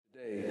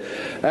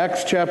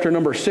Acts chapter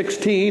number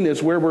 16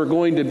 is where we're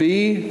going to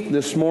be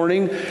this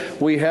morning.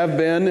 We have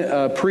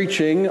been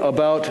preaching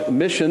about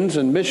missions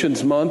and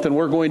Missions Month, and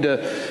we're going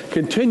to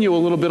continue a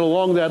little bit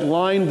along that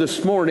line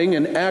this morning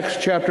in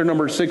Acts chapter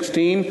number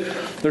 16.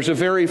 There's a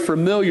very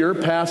familiar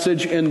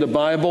passage in the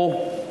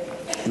Bible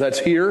that's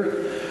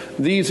here.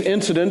 These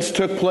incidents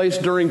took place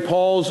during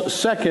Paul's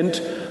second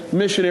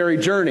missionary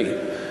journey.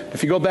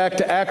 If you go back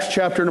to Acts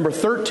chapter number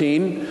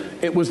 13,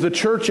 it was the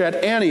church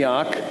at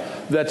Antioch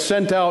that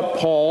sent out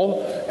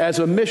Paul as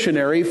a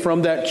missionary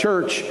from that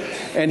church,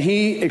 and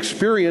he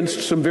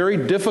experienced some very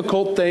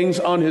difficult things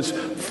on his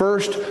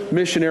first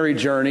missionary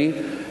journey.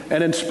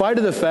 And in spite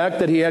of the fact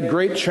that he had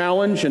great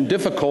challenge and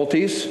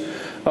difficulties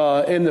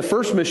in the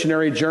first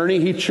missionary journey,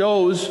 he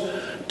chose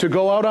to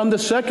go out on the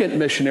second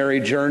missionary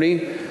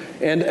journey,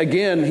 and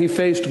again he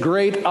faced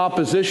great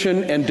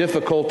opposition and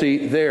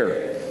difficulty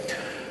there.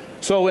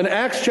 So in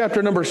Acts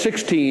chapter number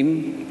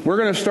 16, we're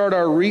going to start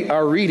our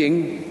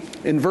reading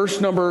in verse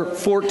number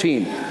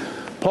 14.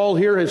 Paul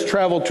here has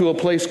traveled to a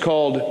place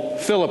called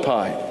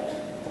Philippi.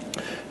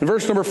 In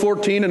verse number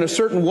 14, and a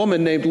certain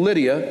woman named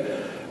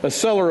Lydia, a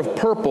seller of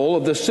purple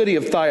of the city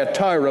of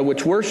Thyatira,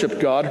 which worshipped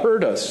God,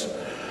 heard us,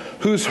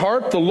 whose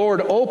heart the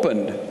Lord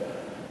opened,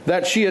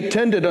 that she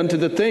attended unto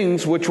the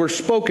things which were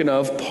spoken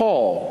of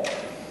Paul.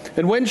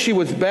 And when she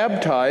was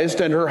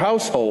baptized and her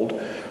household,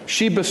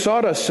 she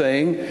besought us,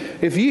 saying,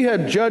 if ye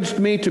had judged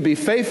me to be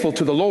faithful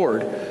to the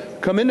Lord,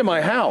 come into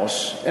my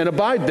house and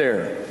abide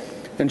there.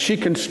 And she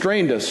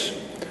constrained us.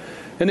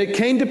 And it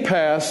came to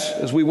pass,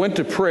 as we went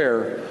to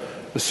prayer,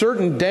 a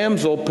certain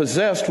damsel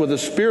possessed with a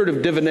spirit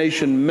of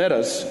divination met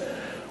us,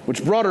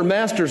 which brought her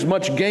masters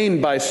much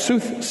gain by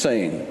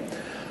soothsaying.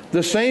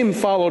 The same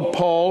followed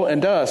Paul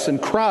and us,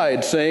 and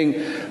cried,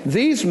 saying,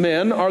 these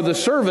men are the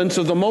servants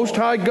of the Most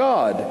High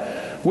God,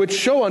 which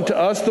show unto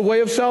us the way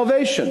of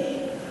salvation.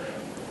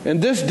 And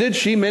this did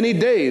she many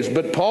days.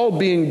 But Paul,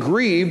 being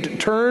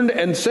grieved, turned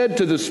and said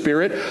to the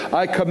Spirit,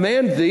 I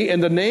command thee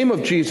in the name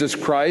of Jesus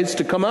Christ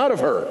to come out of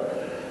her.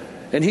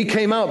 And he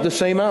came out the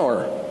same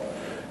hour.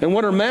 And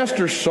when her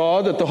masters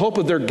saw that the hope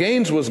of their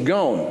gains was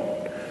gone,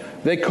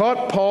 they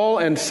caught Paul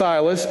and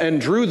Silas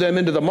and drew them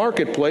into the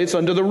marketplace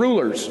unto the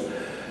rulers,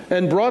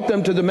 and brought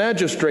them to the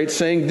magistrates,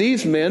 saying,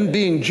 these men,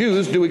 being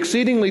Jews, do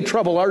exceedingly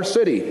trouble our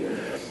city,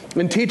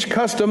 and teach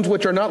customs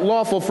which are not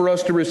lawful for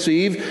us to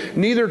receive,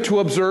 neither to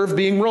observe,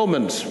 being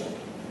Romans.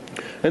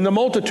 And the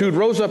multitude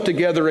rose up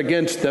together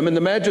against them, and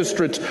the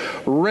magistrates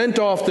rent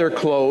off their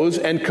clothes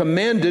and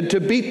commanded to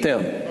beat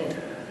them.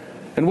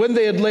 And when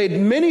they had laid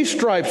many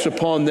stripes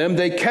upon them,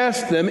 they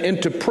cast them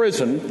into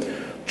prison,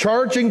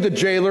 charging the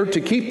jailer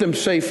to keep them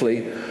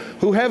safely,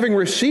 who, having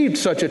received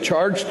such a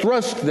charge,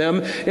 thrust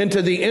them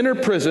into the inner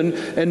prison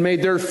and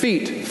made their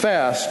feet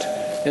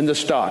fast in the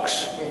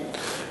stocks.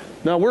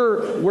 Now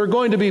we're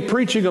going to be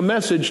preaching a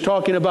message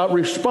talking about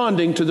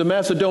responding to the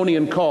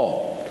Macedonian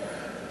call.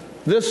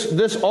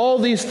 All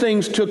these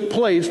things took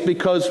place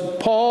because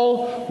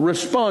Paul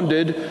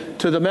responded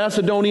to the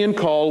Macedonian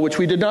call, which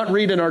we did not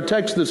read in our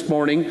text this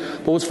morning,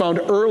 but was found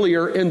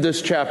earlier in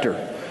this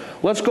chapter.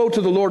 Let's go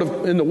to the Lord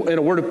in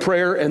a word of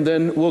prayer, and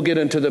then we'll get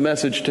into the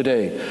message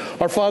today.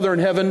 Our Father in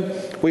heaven,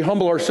 we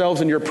humble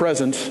ourselves in your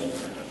presence.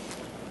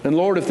 And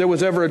Lord, if there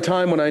was ever a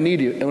time when I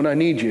need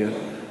you,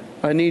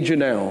 I need you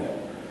now.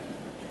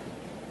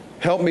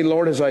 Help me,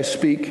 Lord, as I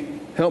speak.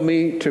 Help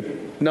me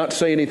to not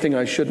say anything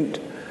I shouldn't.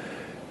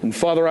 And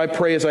Father, I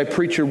pray as I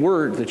preach your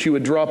word that you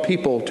would draw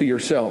people to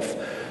yourself.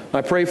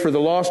 I pray for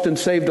the lost and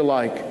saved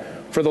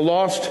alike. For the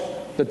lost,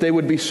 that they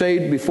would be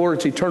saved before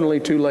it's eternally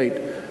too late.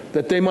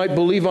 That they might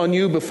believe on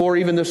you before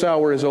even this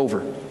hour is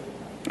over.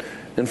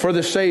 And for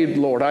the saved,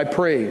 Lord, I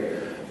pray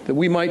that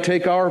we might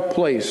take our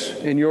place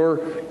in your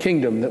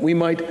kingdom. That we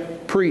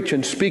might preach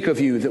and speak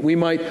of you. That we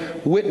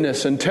might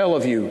witness and tell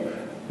of you,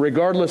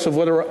 regardless of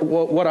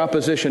what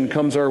opposition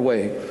comes our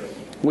way.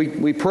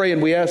 We pray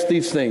and we ask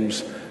these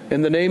things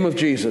in the name of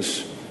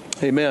Jesus.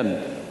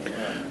 Amen.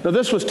 Now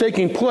this was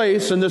taking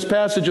place in this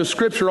passage of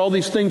Scripture, all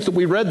these things that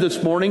we read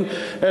this morning,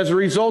 as a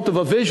result of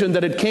a vision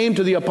that had came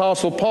to the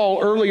Apostle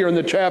Paul earlier in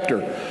the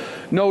chapter.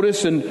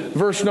 Notice in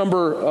verse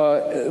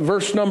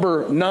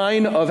number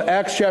 9 of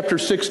Acts chapter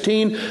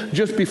 16,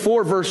 just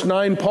before verse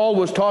 9, Paul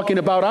was talking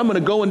about, I'm going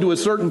to go into a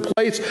certain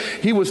place.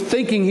 He was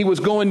thinking he was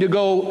going to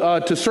go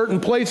to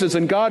certain places,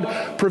 and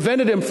God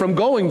prevented him from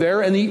going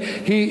there, and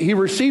he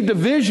received a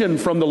vision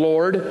from the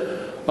Lord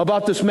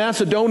about this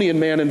Macedonian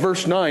man in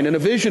verse 9. And a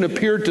vision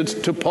appeared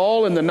to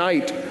Paul in the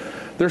night.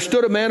 There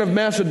stood a man of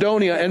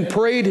Macedonia and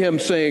prayed him,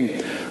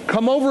 saying,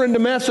 come over into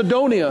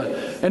Macedonia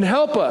and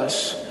help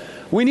us.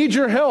 We need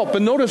your help.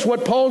 And notice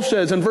what Paul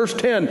says in verse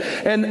 10.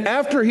 And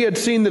after he had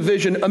seen the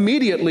vision,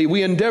 immediately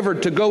we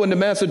endeavored to go into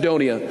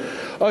Macedonia,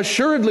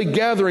 assuredly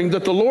gathering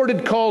that the Lord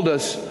had called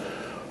us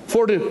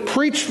for to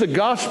preach the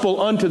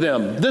gospel unto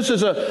them. This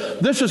is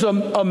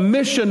a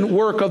mission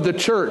work of the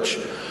church.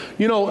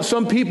 You know,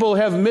 some people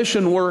have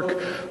mission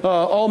work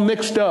all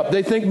mixed up.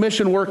 They think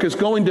mission work is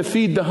going to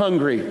feed the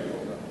hungry,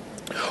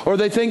 Or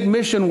they think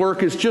mission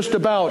work is just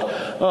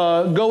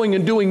about going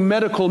and doing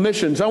medical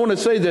missions. I want to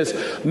say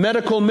this: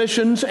 medical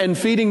missions and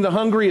feeding the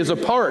hungry is a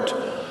part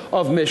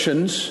of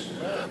missions.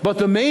 But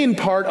the main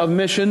part of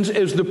missions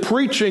is the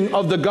preaching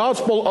of the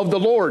gospel of the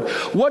Lord.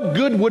 What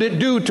good would it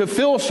do to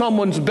fill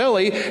someone's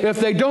belly if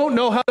they don't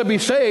know how to be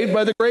saved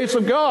by the grace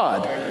of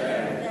God?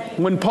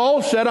 When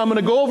Paul said, I'm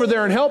going to go over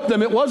there and help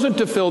them, it wasn't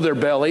to fill their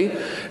belly.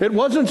 It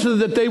wasn't so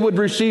that they would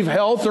receive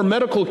health or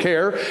medical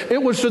care.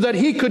 It was so that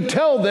he could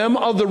tell them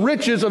of the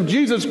riches of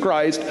Jesus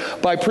Christ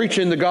by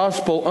preaching the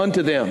gospel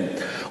unto them.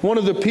 One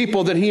of the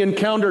people that he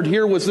encountered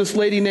here was this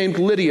lady named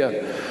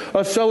Lydia,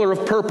 a seller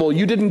of purple.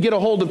 You didn't get a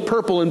hold of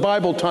purple in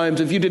Bible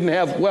times if you didn't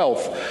have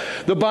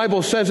wealth. The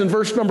Bible says in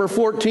verse number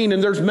 14,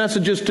 and there's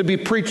messages to be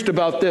preached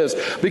about this,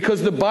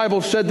 because the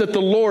Bible said that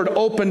the Lord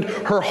opened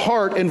her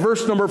heart in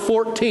verse number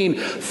 14.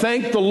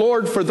 Thank the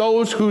Lord for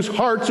those whose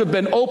hearts have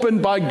been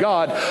opened by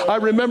God. I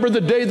remember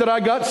the day that I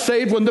got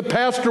saved when the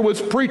pastor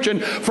was preaching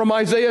from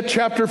Isaiah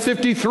chapter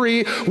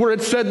 53, where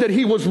it said that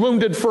he was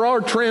wounded for our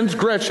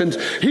transgressions.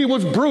 He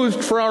was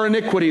bruised for our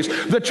iniquities.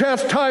 The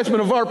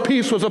chastisement of our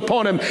peace was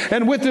upon him,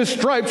 and with his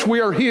stripes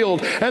we are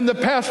healed. And the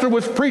pastor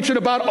was preaching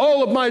about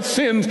all of my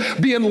sins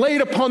being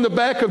laid upon the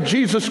back of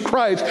Jesus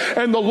Christ.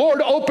 And the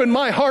Lord opened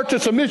my heart to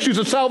some issues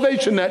of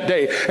salvation that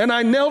day. And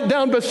I knelt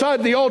down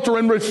beside the altar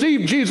and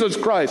received Jesus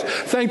Christ.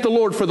 Thank the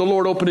Lord for the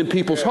Lord opening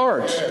people's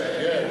hearts.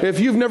 If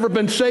you've never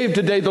been saved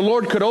today, the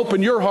Lord could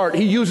open your heart.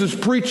 He uses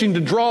preaching to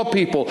draw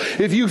people.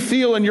 If you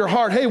feel in your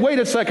heart, hey, wait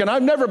a second,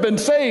 I've never been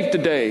saved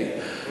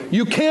today.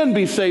 You can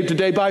be saved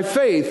today by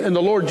faith in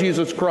the Lord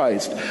Jesus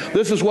Christ.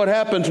 This is what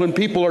happens when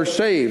people are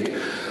saved.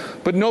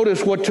 But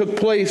notice what took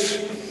place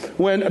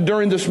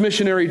during this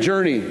missionary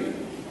journey.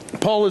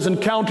 Paul is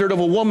encountered of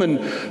a woman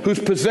who's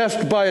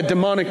possessed by a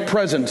demonic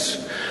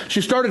presence. She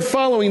started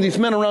following these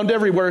men around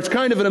everywhere. It's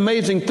kind of an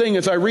amazing thing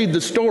as I read the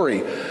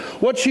story.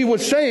 What she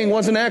was saying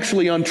wasn't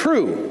actually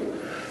untrue.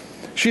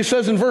 She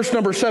says in verse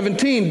number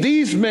 17,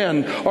 these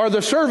men are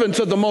the servants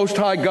of the Most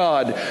High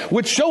God,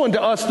 which show unto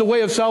us the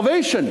way of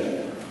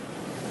salvation.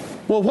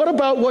 Well, what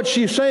about what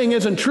she's saying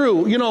isn't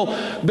true? You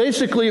know,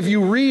 basically, if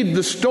you read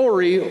the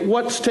story,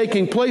 what's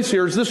taking place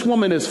here is this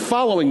woman is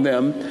following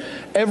them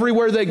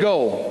everywhere they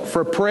go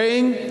for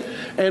praying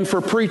and for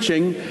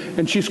preaching,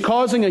 and she's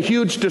causing a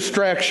huge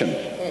distraction.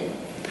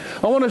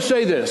 I want to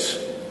say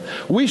this.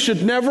 We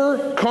should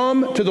never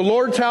come to the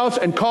Lord's house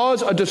and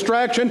cause a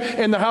distraction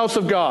in the house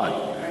of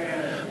God.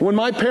 When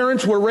my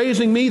parents were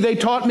raising me, they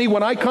taught me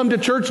when I come to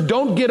church,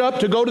 don't get up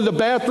to go to the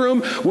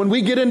bathroom. When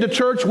we get into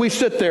church, we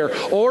sit there.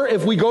 Or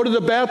if we go to the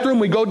bathroom,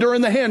 we go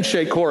during the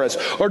handshake chorus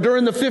or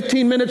during the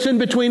 15 minutes in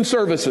between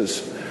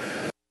services.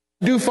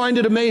 I do find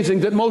it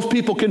amazing that most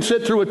people can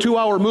sit through a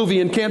 2-hour movie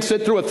and can't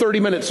sit through a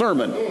 30-minute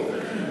sermon.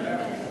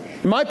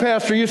 My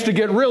pastor used to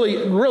get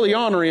really, really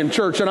ornery in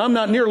church, and I'm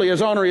not nearly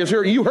as ornery as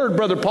here. You heard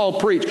Brother Paul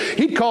preach.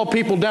 He'd call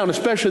people down,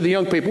 especially the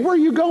young people. Where are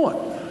you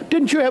going?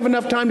 Didn't you have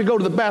enough time to go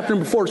to the bathroom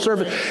before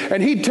service?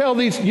 And he'd tell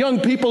these young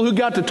people who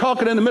got to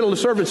talking in the middle of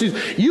the service,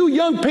 you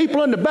young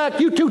people in the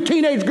back, you 2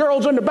 teenage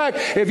girls in the back,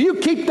 if you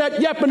keep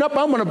that yapping up,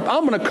 I'm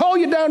gonna call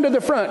you down to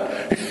the front.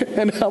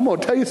 And I'm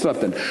going to tell you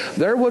something.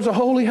 There was a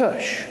holy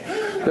hush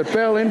that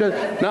fell into...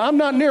 Now, I'm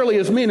not nearly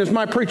as mean as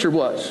my preacher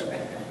was.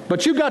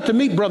 But you got to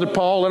meet Brother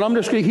Paul,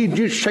 and he'd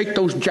just shake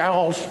those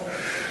jowls.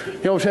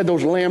 He always had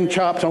those lamb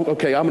chops.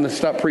 Okay, I'm going to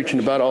stop preaching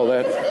about all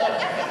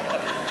that.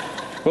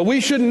 But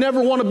we should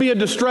never want to be a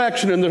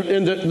distraction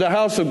in the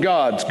house of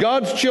God.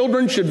 God's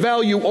children should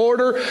value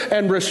order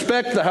and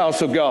respect the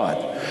house of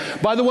God.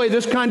 By the way,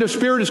 this kind of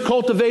spirit is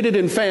cultivated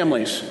in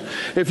families.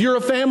 If you're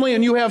a family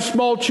and you have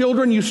small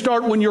children, you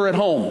start when you're at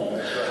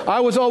home. I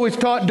was always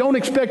taught, don't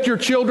expect your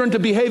children to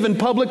behave in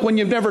public when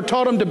you've never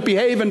taught them to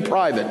behave in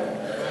private.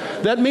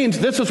 That means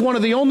this is one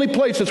of the only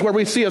places where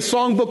we see a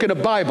songbook and a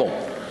Bible.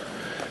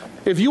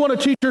 If you want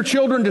to teach your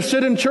children to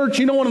sit in church,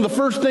 you know one of the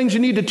first things you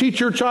need to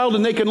teach your child,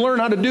 and they can learn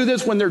how to do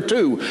this when they're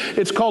 2.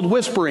 It's called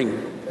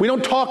whispering. We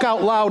don't talk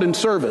out loud in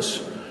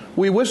service.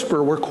 We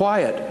whisper. We're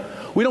quiet.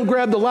 We don't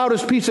grab the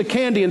loudest piece of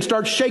candy and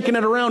start shaking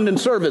it around in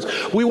service.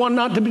 We want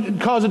not to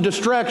cause a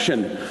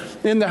distraction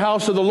in the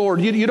house of the Lord.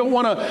 You don't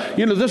want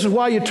to, this is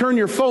why you turn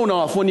your phone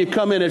off when you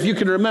come in, if you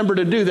can remember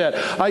to do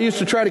that. I used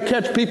to try to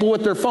catch people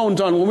with their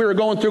phones on when we were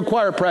going through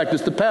choir practice.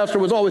 The pastor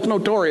was always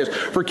notorious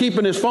for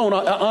keeping his phone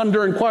on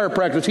during choir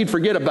practice. He'd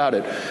forget about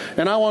it.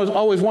 And I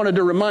always wanted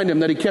to remind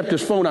him that he kept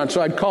his phone on,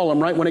 so I'd call him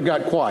right when it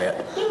got quiet.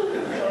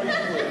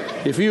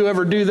 If you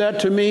ever do that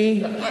to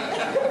me,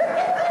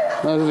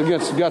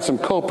 got some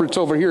culprits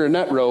over here in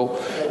that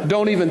row.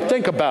 Don't even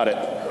think about it.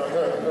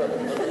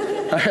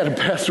 I had a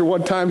pastor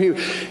one time.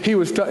 It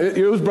was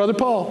Brother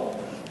Paul.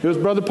 It was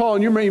Brother Paul,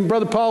 and you remember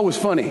Brother Paul was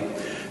funny.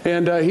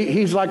 And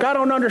he's like, I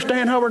don't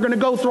understand how we're going to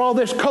go through all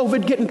this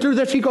COVID, getting through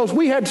this. He goes,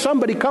 we had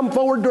somebody come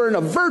forward during a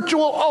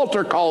virtual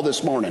altar call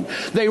this morning.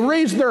 They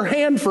raised their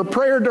hand for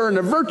prayer during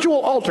a virtual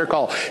altar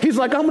call. He's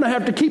like, I'm going to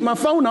have to keep my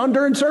phone on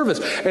during service.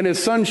 And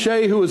his son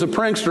Shay, who was a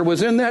prankster,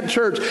 was in that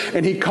church,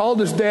 and he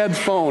called his dad's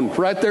phone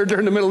right there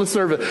during the middle of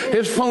service.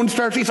 His phone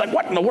starts. He's like,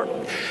 what in the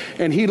world?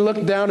 And he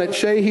looked down at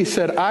Shay. He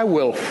said, I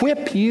will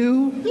whip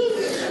you.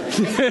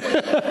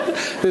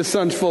 His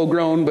son's full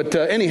grown, but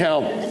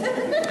anyhow.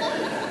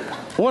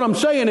 What I'm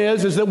saying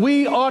is that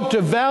we ought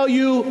to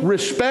value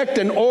respect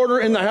and order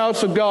in the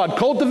house of God.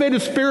 Cultivate a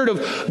spirit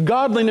of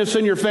godliness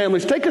in your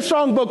families. Take a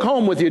songbook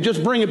home with you.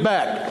 Just bring it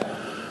back.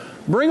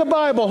 Bring a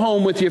Bible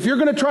home with you. If you're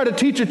going to try to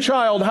teach a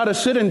child how to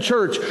sit in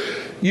church,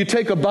 you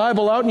take a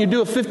Bible out and you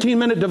do a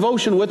 15-minute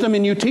devotion with them,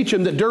 and you teach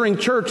them that during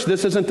church,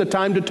 this isn't the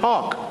time to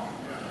talk.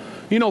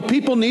 You know,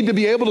 people need to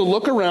be able to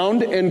look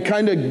around and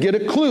kind of get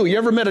a clue. You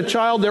ever met a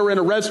child, they were in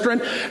a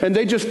restaurant, and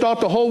they just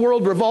thought the whole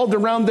world revolved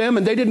around them,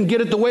 and they didn't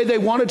get it the way they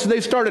wanted, so they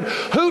started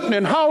hooting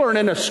and hollering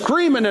and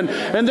screaming,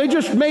 and they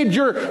just made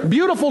your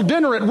beautiful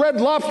dinner at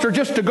Red Lobster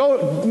just to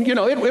go, you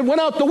know, it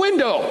went out the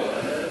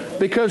window.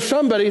 Because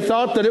somebody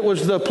thought that it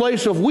was the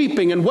place of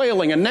weeping and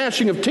wailing and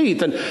gnashing of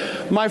teeth. And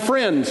my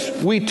friends,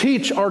 we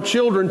teach our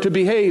children to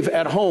behave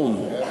at home.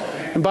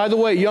 And by the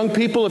way, young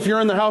people, if you're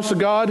in the house of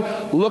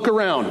God, look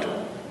around.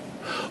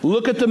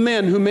 Look at the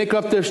men who make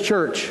up this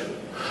church.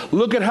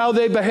 Look at how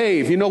they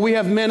behave. You know, we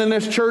have men in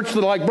this church that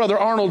are like Brother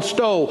Arnold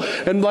Stowe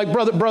and like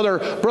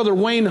Brother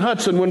Wayne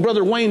Hudson when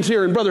Brother Wayne's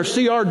here, and Brother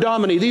C.R.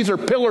 Dominy. These are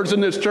pillars in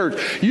this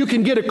church. You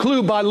can get a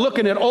clue by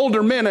looking at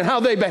older men and how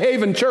they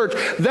behave in church.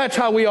 That's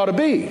how we ought to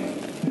be.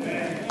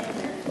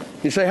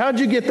 You say, how'd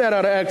you get that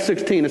out of Acts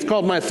 16? It's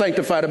called my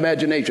sanctified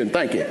imagination.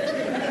 Thank you.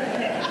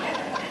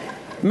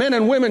 Men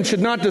and women should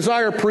not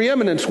desire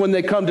preeminence when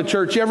they come to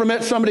church. You ever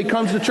met somebody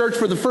comes to church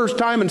for the first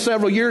time in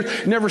several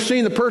years, never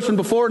seen the person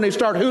before, and they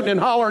start hooting and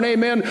hollering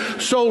amen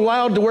so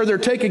loud to where they're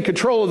taking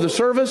control of the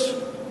service?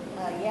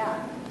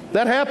 Yeah.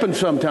 That happens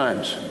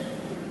sometimes.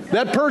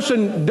 That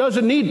person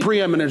doesn't need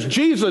preeminence.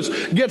 Jesus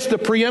gets the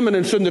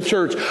preeminence in the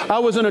church. I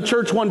was in a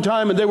church one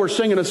time, and they were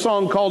singing a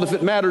song called If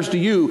It Matters to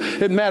You,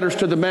 It Matters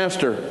to the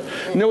Master.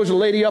 And there was a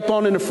lady up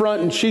on in the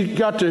front, and she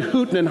got to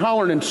hooting and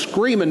hollering and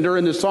screaming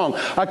during this song.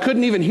 I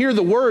couldn't even hear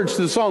the words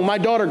to the song. My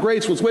daughter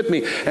Grace was with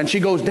me, and she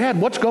goes, Dad,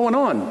 what's going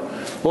on?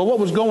 Well, what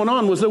was going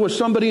on was there was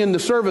somebody in the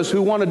service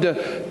who wanted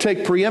to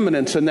take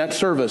preeminence in that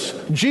service.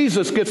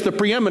 Jesus gets the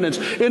preeminence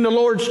in the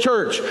Lord's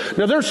church.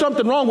 Now, there's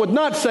something wrong with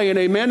not saying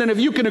amen, and if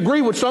you can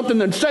agree with something,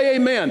 then say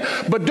amen.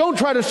 But don't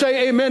try to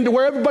say amen to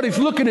where everybody's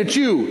looking at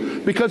you,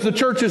 because the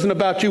church isn't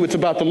about you, it's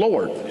about the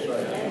Lord.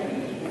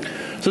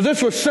 So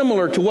this was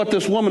similar to what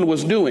this woman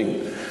was doing.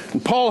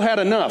 And Paul had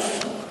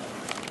enough.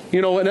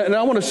 You know, and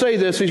I want to say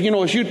this, is, you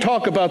know, as you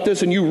talk about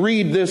this and you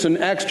read this in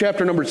Acts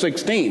chapter number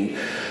 16,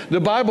 the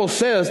Bible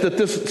says that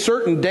this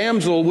certain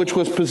damsel which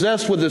was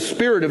possessed with the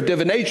spirit of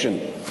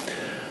divination.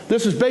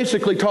 This is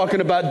basically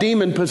talking about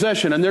demon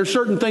possession. And there's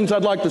certain things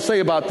I'd like to say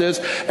about this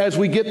as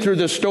we get through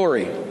this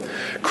story.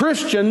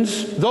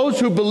 Christians, those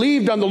who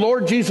believed on the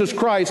Lord Jesus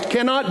Christ,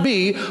 cannot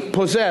be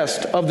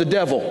possessed of the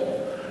devil.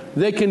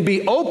 They can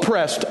be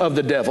oppressed of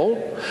the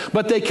devil,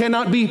 but they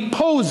cannot be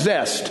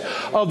possessed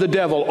of the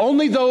devil.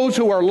 Only those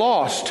who are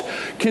lost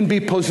can be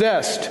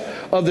possessed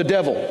of the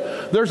devil.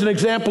 There's an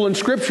example in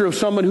Scripture of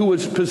someone who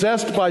was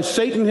possessed by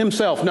Satan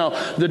himself. Now,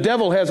 the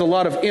devil has a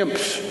lot of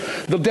imps.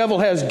 The devil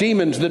has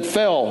demons that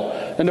fell,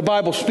 and the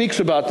Bible speaks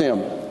about them.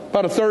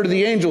 About a third of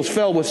the angels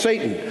fell with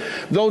Satan.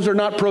 Those are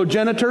not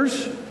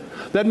progenitors.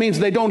 That means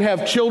they don't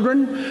have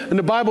children. And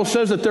the Bible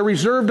says that they're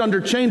reserved under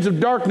chains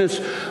of darkness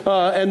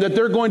and that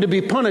they're going to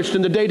be punished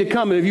in the day to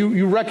come. And if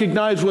you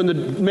recognize when the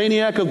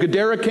maniac of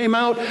Gadara came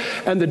out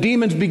and the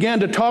demons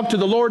began to talk to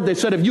the Lord, they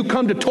said, if you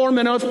come to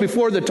torment us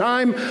before the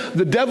time,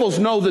 the devils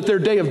know that their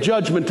day of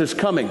judgment is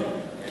coming.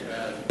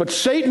 But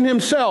Satan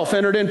himself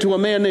entered into a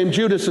man named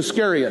Judas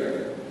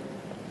Iscariot.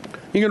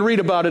 You can read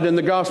about it in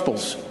the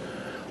Gospels.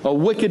 A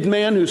wicked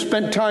man who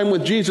spent time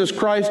with Jesus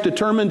Christ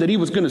determined that he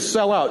was going to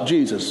sell out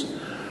Jesus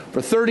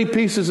for 30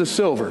 pieces of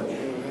silver.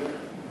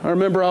 I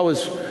remember I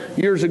was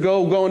years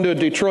ago going to a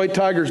Detroit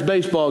Tigers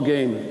baseball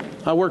game.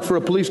 I worked for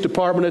a police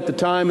department at the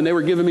time, and they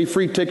were giving me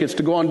free tickets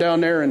to go on down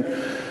there and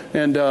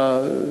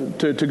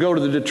to go to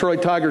the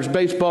Detroit Tigers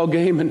baseball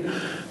game. And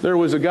there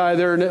was a guy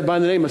there by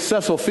the name of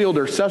Cecil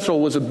Fielder.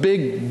 Cecil was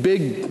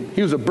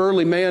he was a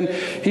burly man.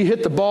 He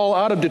hit the ball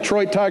out of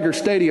Detroit Tigers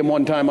Stadium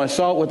one time. I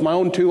saw it with my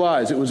own two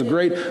eyes. It was a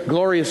great,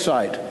 glorious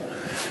sight.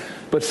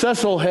 But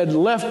Cecil had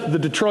left the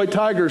Detroit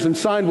Tigers and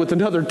signed with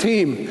another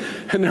team.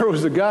 And there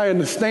was a guy in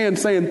the stand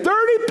saying,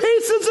 30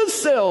 pieces of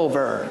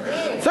silver.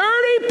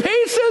 30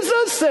 pieces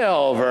of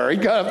silver. He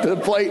got up to the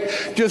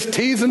plate just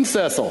teasing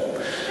Cecil.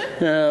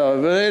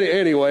 But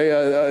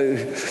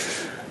anyway,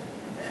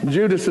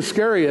 Judas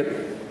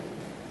Iscariot,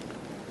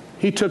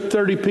 he took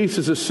 30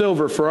 pieces of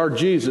silver for our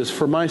Jesus,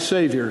 for my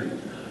Savior,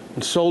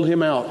 and sold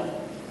him out.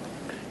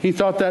 He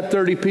thought that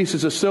 30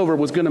 pieces of silver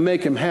was going to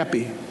make him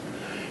happy.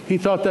 He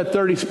thought that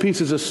 30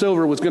 pieces of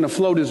silver was going to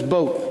float his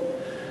boat.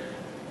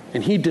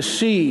 And he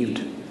deceived,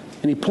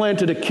 and he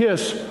planted a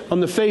kiss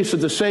on the face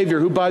of the Savior,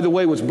 who, by the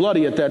way, was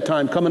bloody at that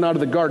time, coming out of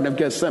the Garden of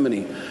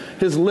Gethsemane.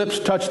 His lips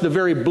touched the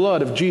very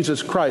blood of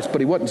Jesus Christ, but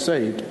he wasn't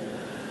saved.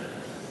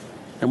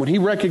 And when he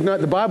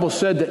recognized, the Bible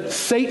said that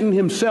Satan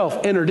himself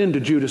entered into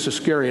Judas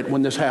Iscariot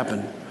when this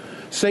happened.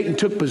 Satan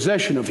took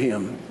possession of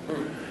him,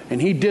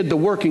 and he did the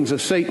workings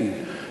of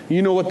Satan.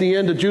 You know what the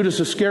end of Judas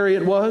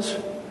Iscariot was?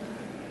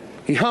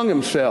 He hung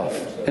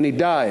himself, and he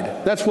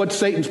died. That's what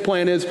Satan's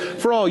plan is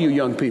for all you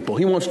young people.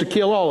 He wants to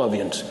kill all of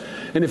you.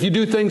 And if you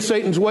do things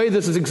Satan's way,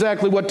 this is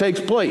exactly what takes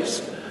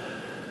place.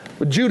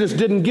 But Judas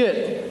didn't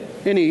get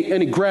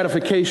any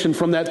gratification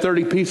from that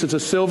 30 pieces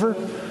of silver.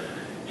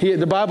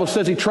 The Bible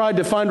says he tried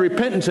to find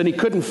repentance, and he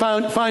couldn't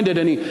find it,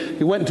 and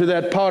he went into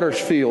that potter's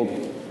field,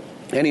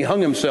 and he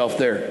hung himself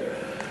there.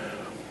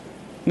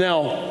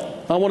 Now,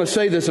 I want to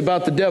say this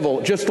about the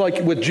devil. Just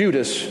like with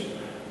Judas,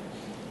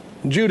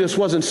 Judas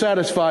wasn't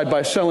satisfied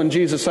by selling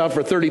Jesus out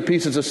for 30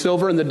 pieces of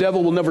silver, and the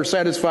devil will never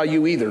satisfy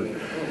you either.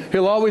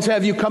 He'll always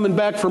have you coming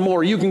back for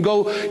more. You can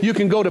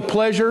go to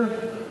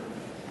pleasure,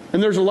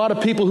 and there's a lot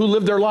of people who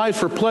live their lives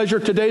for pleasure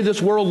today. This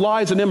world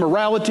lies in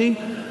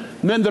immorality.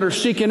 Men that are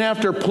seeking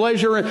after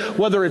pleasure,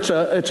 whether it's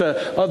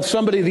of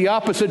somebody of the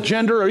opposite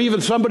gender or even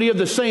somebody of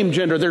the same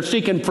gender, they're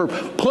seeking for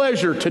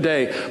pleasure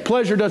today.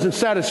 Pleasure doesn't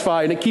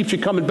satisfy, and it keeps you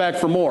coming back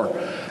for more.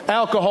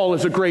 Alcohol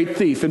is a great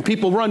thief, and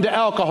people run to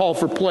alcohol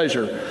for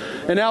pleasure.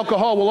 And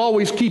alcohol will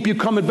always keep you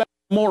coming back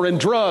for more. And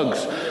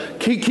drugs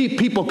keep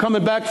people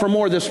coming back for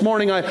more. This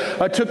morning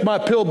I took my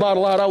pill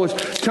bottle out. I was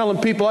telling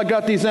people I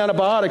got these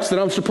antibiotics that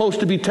I'm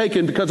supposed to be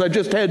taking because I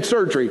just had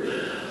surgery.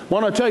 I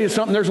want to tell you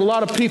something. There's a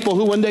lot of people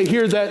who, when they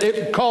hear that,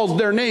 it calls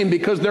their name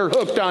because they're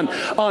hooked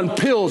on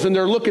pills, and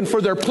they're looking for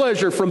their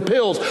pleasure from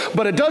pills.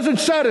 But it doesn't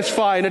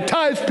satisfy, and it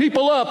ties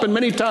people up, and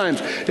many times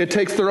it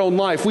takes their own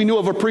life. We knew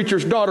of a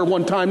preacher's daughter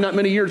one time, not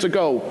many years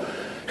ago,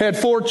 had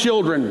 4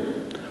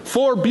 children.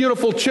 4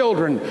 beautiful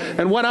children,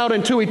 and went out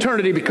into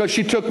eternity because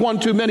she took one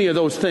too many of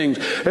those things.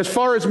 As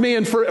far as me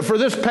and for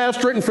this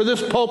pastorate and for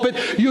this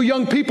pulpit, you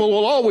young people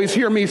will always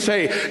hear me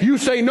say, you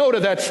say no to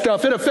that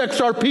stuff. It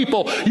affects our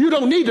people. You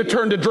don't need to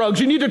turn to drugs.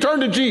 You need to turn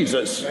to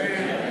Jesus.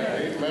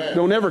 Amen.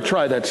 Don't ever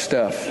try that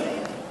stuff.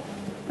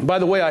 By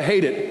the way, I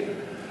hate it.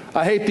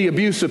 I hate the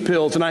abuse of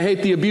pills, and I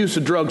hate the abuse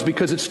of drugs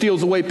because it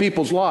steals away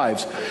people's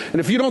lives. And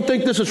if you don't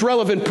think this is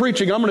relevant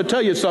preaching, I'm going to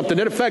tell you something.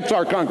 It affects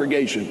our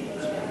congregation.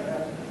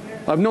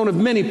 I've known of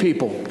many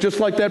people,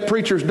 just like that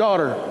preacher's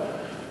daughter.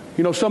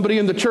 You know, somebody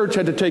in the church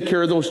had to take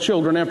care of those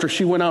children after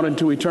she went out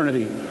into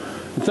eternity.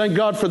 And thank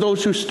God for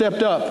those who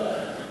stepped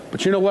up.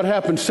 But you know what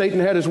happened? Satan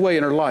had his way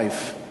in her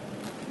life.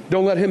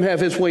 Don't let him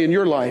have his way in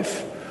your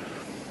life.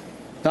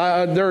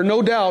 There are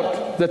no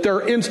doubt that there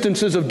are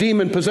instances of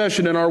demon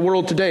possession in our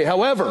world today.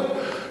 However,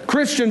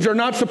 Christians are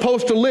not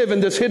supposed to live in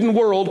this hidden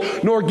world,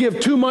 nor give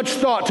too much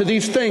thought to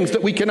these things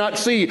that we cannot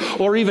see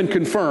or even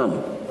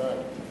confirm.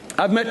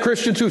 I've met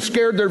Christians who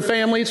scared their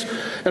families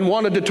and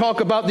wanted to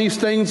talk about these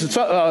things,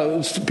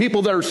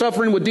 people that are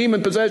suffering with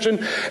demon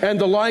possession and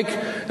the like.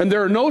 And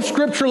there are no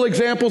scriptural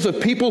examples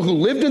of people who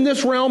lived in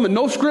this realm, and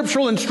no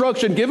scriptural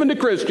instruction given to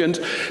Christians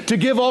to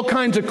give all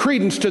kinds of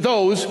credence to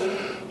those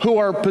who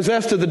are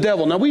possessed of the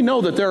devil. Now, we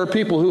know that there are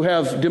people who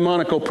have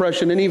demonic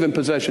oppression and even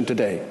possession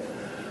today.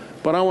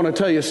 But I want to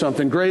tell you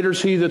something. Greater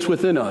is he that's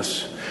within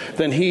us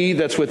than he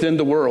that's within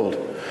the world.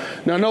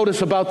 Now,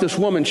 notice about this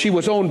woman. She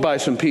was owned by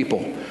some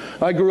people.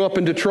 I grew up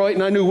in Detroit,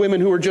 and I knew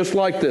women who were just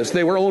like this.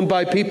 They were owned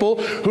by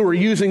people who were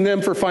using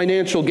them for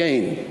financial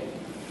gain.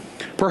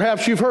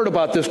 Perhaps you've heard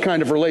about this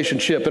kind of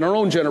relationship in our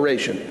own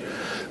generation.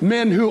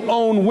 Men who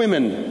own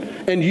women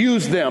and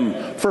use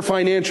them for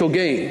financial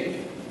gain.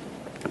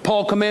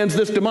 Paul commands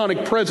this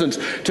demonic presence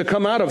to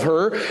come out of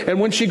her, and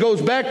when she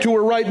goes back to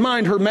her right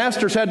mind, her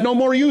masters had no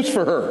more use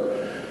for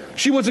her.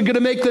 She wasn't going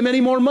to make them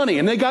any more money,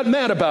 and they got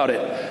mad about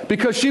it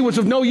because she was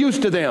of no use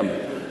to them.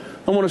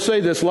 I want to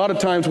say this. A lot of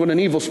times when an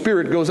evil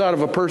spirit goes out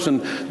of a person,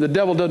 the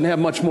devil doesn't have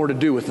much more to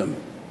do with them.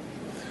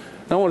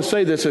 I want to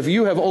say this. If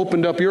you have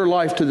opened up your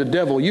life to the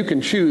devil, you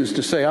can choose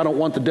to say, I don't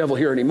want the devil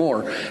here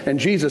anymore, and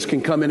Jesus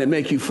can come in and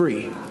make you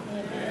free.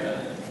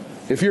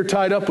 If you're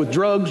tied up with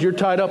drugs, you're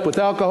tied up with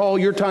alcohol,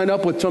 you're tied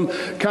up with some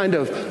kind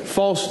of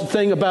false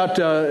thing about,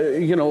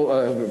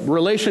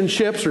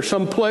 relationships or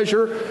some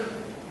pleasure,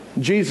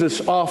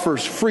 Jesus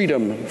offers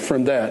freedom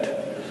from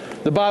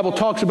that. The Bible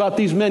talks about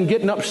these men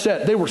getting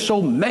upset. They were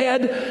so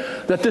mad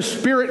that this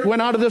spirit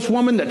went out of this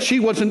woman, that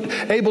she wasn't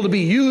able to be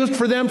used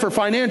for them for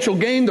financial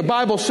gain. The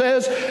Bible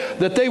says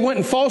that they went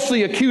and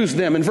falsely accused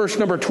them in verse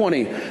number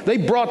 20.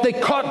 They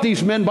caught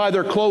these men by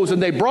their clothes,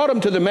 and they brought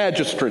them to the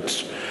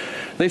magistrates.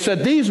 They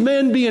said, these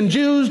men, being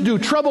Jews, do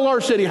trouble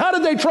our city. How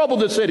did they trouble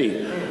the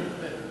city?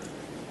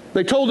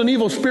 They told an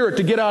evil spirit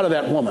to get out of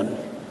that woman.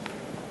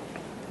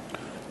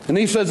 And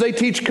he says, they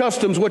teach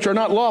customs which are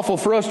not lawful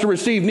for us to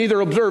receive,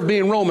 neither observe,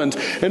 being Romans.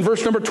 In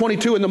verse number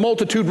 22, and the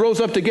multitude rose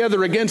up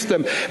together against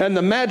them, and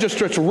the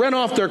magistrates rent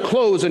off their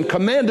clothes and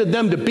commanded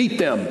them to beat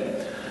them.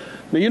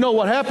 Now, you know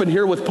what happened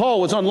here with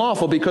Paul was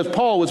unlawful because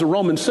Paul was a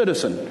Roman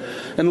citizen.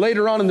 And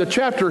later on in the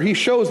chapter, he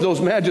shows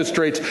those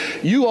magistrates,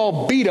 you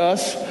all beat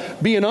us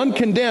being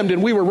uncondemned,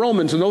 and we were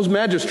Romans. And those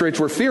magistrates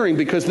were fearing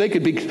because they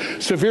could be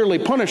severely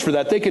punished for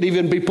that. They could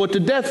even be put to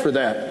death for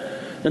that.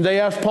 And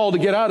they asked Paul to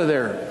get out of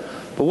there.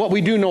 But what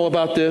we do know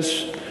about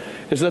this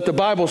is that the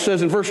Bible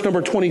says in verse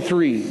number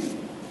 23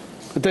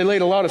 that they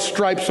laid a lot of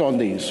stripes on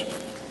these.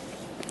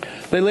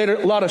 They laid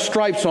a lot of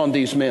stripes on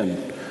these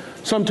men.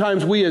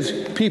 Sometimes we as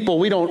people,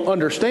 we don't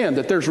understand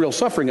that there's real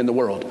suffering in the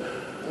world.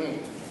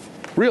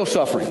 Real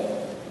suffering.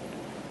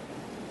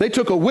 They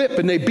took a whip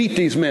and they beat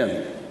these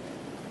men.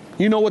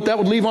 You know what that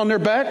would leave on their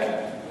back?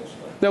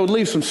 That would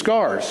leave some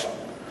scars.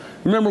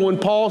 Remember when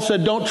Paul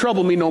said, don't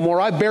trouble me no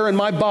more. I bear in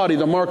my body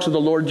the marks of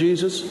the Lord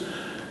Jesus.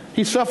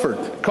 He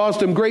suffered,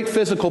 caused him great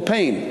physical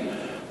pain.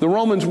 The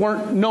Romans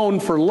weren't known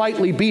for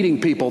lightly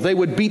beating people. They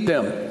would beat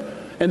them,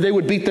 and they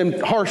would beat them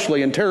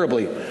harshly and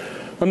terribly.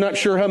 I'm not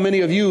sure how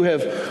many of you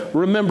have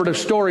remembered a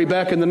story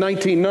back in the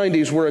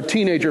 1990s where a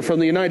teenager from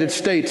the United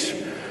States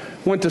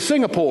went to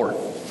Singapore,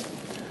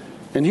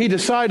 and he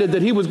decided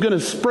that he was going to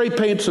spray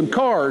paint some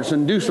cars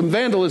and do some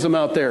vandalism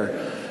out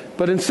there.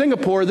 But in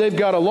Singapore, they've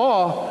got a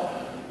law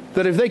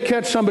that if they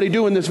catch somebody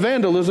doing this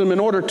vandalism, in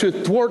order to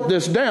thwart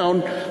this down,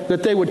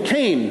 that they would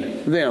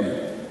cane them.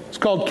 It's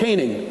called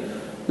caning.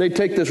 They'd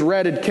take this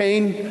ratted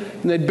cane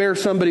and they'd bear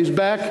somebody's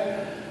back,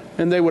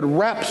 and they would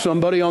rap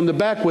somebody on the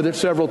back with it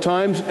several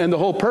times, and the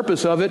whole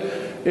purpose of it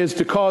is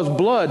to cause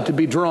blood to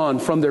be drawn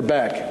from their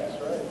back.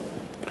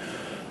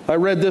 I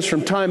read this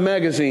from Time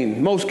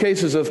magazine. Most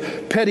cases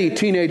of petty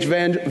teenage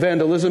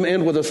vandalism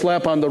end with a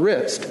slap on the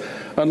wrist,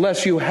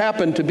 unless you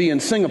happen to be in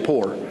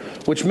Singapore,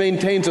 which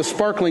maintains a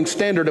sparkling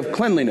standard of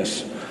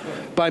cleanliness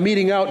by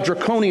meting out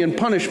draconian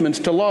punishments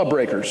to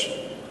lawbreakers.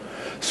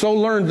 So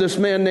learned this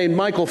man named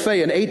Michael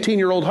Fay, an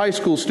 18-year-old high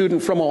school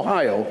student from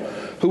Ohio,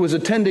 who was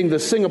attending the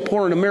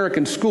Singaporean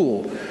American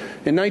School.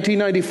 In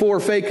 1994,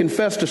 Fay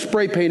confessed to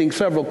spray painting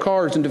several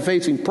cars and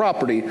defacing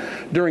property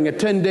during a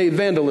 10-day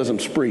vandalism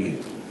spree.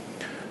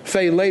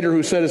 Fay later,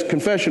 who said his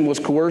confession was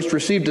coerced,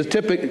 received a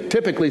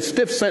typically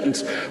stiff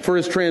sentence for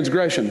his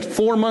transgressions.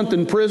 4 months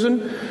in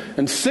prison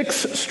and 6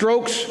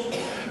 strokes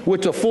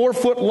with a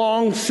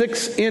 4-foot-long,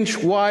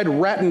 6-inch-wide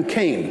rattan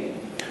cane.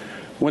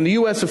 When the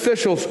U.S.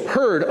 officials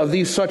heard of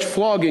these such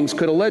floggings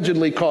could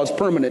allegedly cause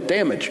permanent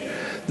damage,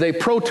 they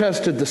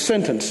protested the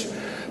sentence.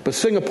 But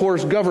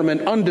Singapore's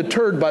government,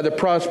 undeterred by the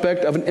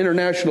prospect of an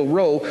international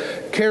row,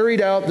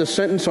 carried out the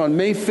sentence on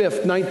May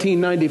 5th,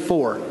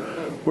 1994,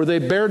 where they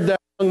bared that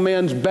young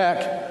man's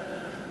back,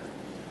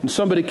 and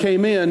somebody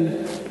came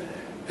in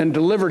and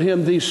delivered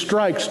him these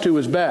strikes to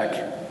his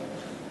back.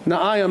 Now,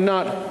 I am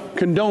not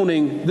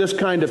condoning this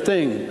kind of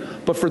thing,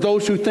 but for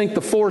those who think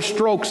the 4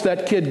 strokes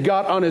that kid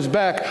got on his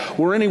back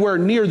were anywhere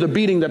near the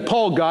beating that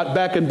Paul got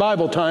back in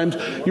Bible times,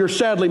 you're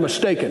sadly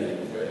mistaken.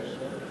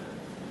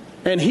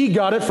 And he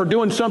got it for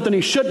doing something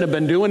he shouldn't have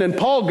been doing, and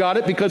Paul got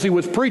it because he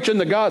was preaching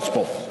the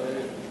gospel.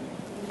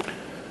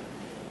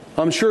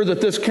 I'm sure that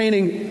this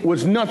caning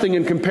was nothing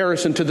in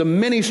comparison to the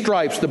many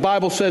stripes. The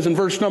Bible says in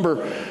verse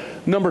number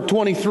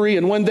 23,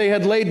 and when they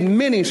had laid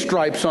many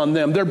stripes on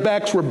them, their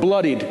backs were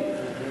bloodied,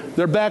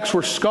 their backs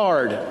were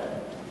scarred.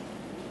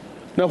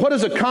 Now, what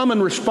is a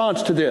common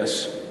response to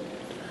this?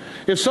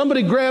 If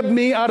somebody grabbed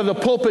me out of the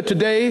pulpit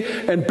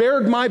today and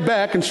bared my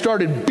back and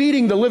started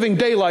beating the living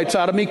daylights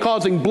out of me,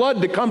 causing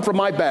blood to come from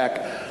my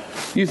back,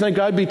 you think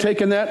I'd be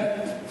taking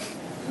that?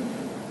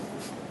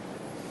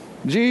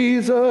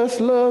 Jesus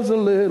loves the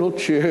little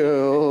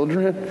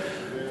children.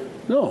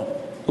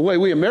 No. The way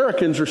we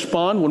Americans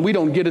respond when we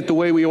don't get it the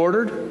way we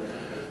ordered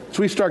is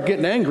we start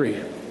getting angry.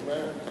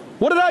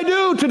 What did I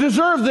do to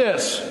deserve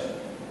this?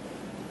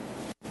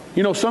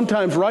 You know,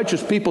 sometimes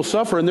righteous people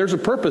suffer, and there's a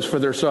purpose for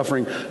their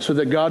suffering, so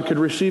that God could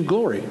receive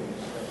glory.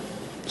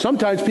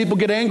 Sometimes people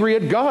get angry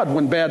at God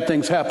when bad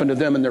things happen to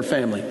them and their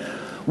family.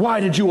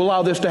 Why did you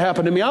allow this to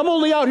happen to me? I'm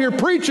only out here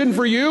preaching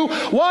for you.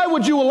 Why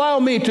would you allow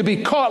me to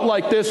be caught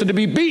like this and to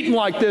be beaten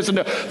like this and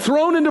to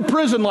thrown into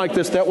prison like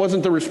this? That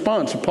wasn't the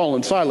response of Paul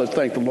and Silas,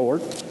 thank the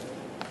Lord.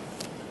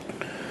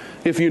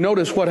 If you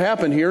notice what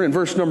happened here in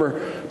verse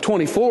number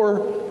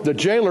 24, the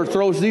jailer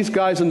throws these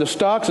guys into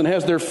stocks and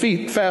has their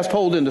feet fast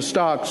hold into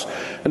stocks.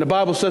 And the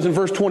Bible says in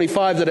verse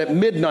 25 that at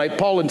midnight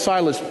Paul and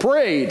Silas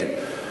prayed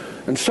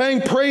and sang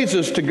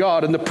praises to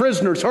God, and the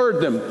prisoners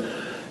heard them.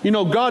 You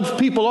know, God's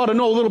people ought to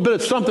know a little bit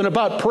of something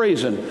about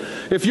praising.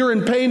 If you're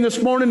in pain this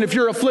morning, if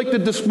you're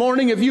afflicted this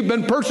morning, if you've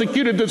been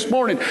persecuted this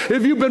morning,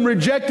 if you've been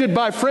rejected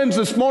by friends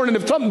this morning,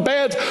 if something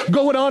bad's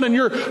going on in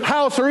your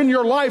house or in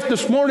your life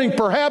this morning,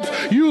 perhaps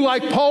you,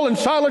 like Paul and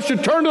Silas,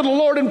 should turn to the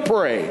Lord and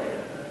pray.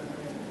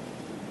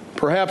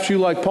 Perhaps you,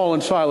 like Paul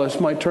and Silas,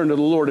 might turn to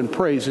the Lord and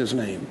praise His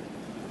name.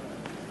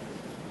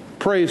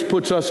 Praise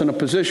puts us in a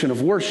position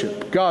of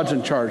worship. God's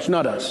in charge,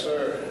 not us.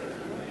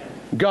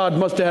 God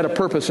must have had a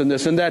purpose in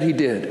this, and that He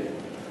did.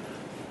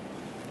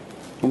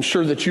 I'm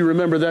sure that you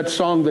remember that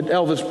song that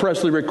Elvis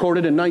Presley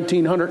recorded in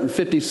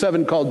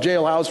 1957 called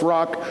Jailhouse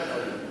Rock.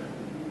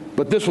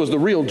 But this was the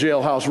real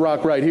jailhouse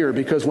rock right here,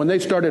 because when they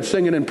started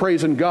singing and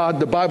praising God,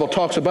 the Bible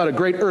talks about a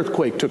great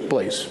earthquake took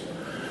place.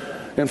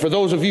 And for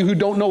those of you who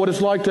don't know what it's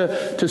like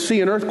to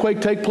see an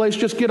earthquake take place,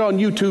 just get on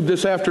YouTube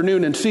this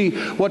afternoon and see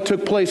what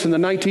took place in the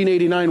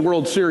 1989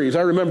 World Series.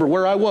 I remember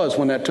where I was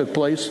when that took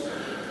place.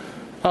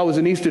 I was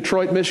in East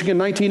Detroit, Michigan.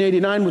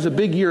 1989 was a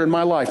big year in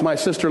my life. My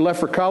sister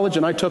left for college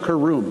and I took her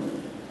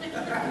room.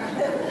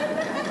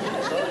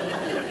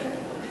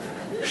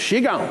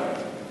 She gone.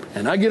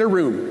 And I get a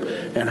room.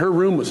 And her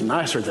room was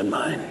nicer than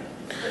mine.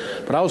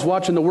 But I was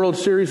watching the World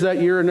Series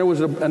that year, and there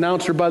was an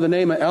announcer by the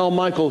name of Al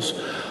Michaels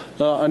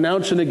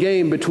announcing a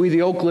game between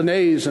the Oakland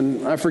A's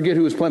and I forget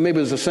who was playing. Maybe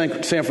it was the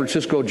San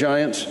Francisco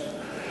Giants.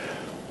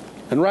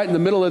 And right in the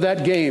middle of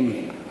that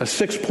game, a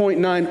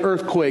 6.9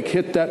 earthquake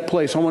hit that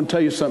place. I want to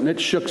tell you something.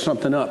 It shook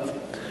something up.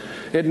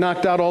 It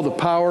knocked out all the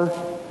power.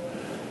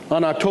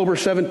 On October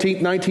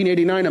 17,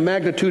 1989, a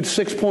magnitude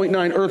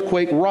 6.9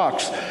 earthquake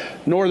rocks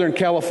Northern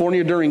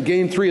California during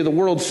Game 3 of the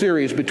World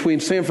Series between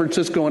San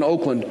Francisco and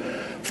Oakland,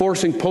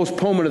 forcing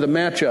postponement of the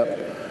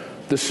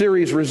matchup. The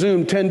series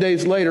resumed 10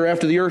 days later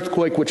after the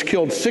earthquake, which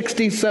killed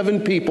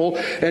 67 people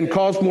and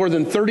caused more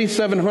than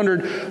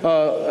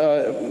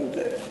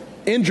 3,700,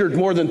 injured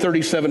more than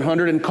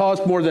 3,700, and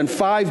caused more than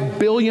 $5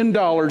 billion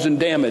in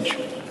damage.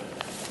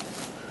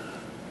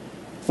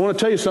 I want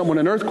to tell you something. When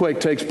an earthquake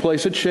takes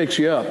place, it shakes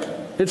you up.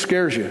 It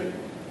scares you.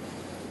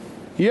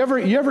 You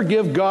ever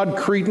give God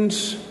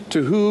credence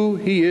to who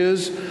He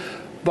is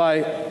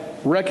by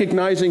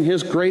recognizing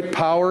His great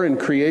power in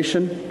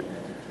creation?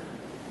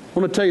 I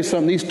want to tell you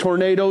something. These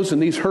tornadoes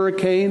and these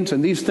hurricanes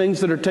and these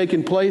things that are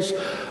taking place,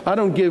 I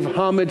don't give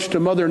homage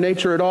to Mother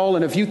Nature at all.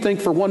 And if you think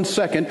for 1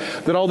 second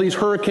that all these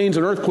hurricanes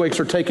and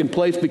earthquakes are taking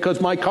place because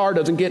my car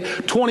doesn't get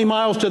 20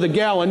 miles to the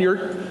gallon,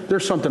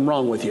 there's something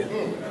wrong with you.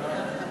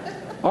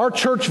 Our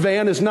church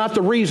van is not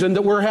the reason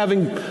that we're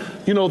having,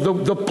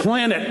 the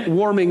planet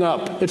warming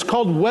up. It's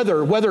called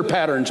weather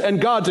patterns,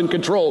 and God's in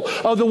control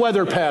of the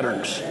weather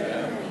patterns.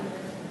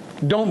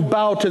 Don't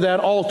bow to that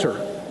altar.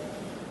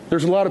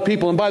 There's a lot of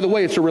people, and by the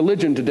way, it's a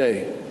religion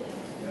today.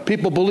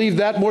 People believe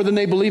that more than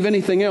they believe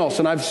anything else,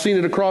 and I've seen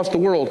it across the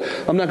world.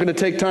 I'm not going to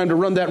take time to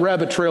run that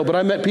rabbit trail, but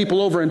I met people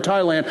over in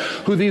Thailand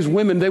who these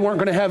women, they weren't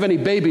going to have any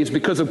babies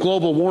because of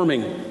global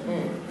warming.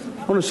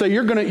 I want to say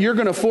you're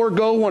going to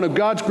forego one of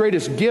God's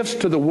greatest gifts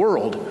to the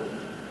world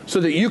so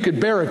that you could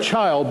bear a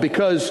child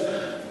because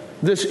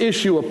this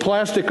issue of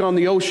plastic on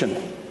the ocean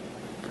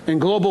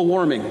and global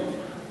warming.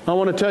 I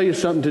want to tell you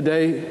something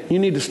today. You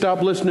need to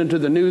stop listening to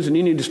the news and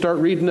you need to start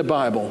reading the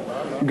Bible.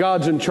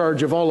 God's in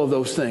charge of all of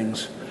those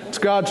things. It's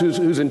God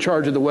who's in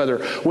charge of the weather.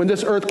 When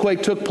this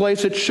earthquake took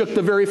place, it shook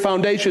the very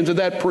foundations of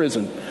that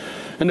prison.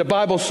 And the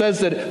Bible says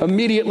that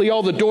immediately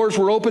all the doors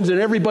were opened and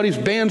everybody's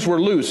bands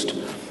were loosed.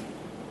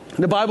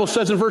 The Bible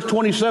says in verse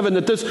 27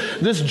 that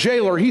this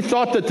jailer, he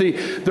thought that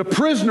the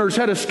prisoners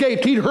had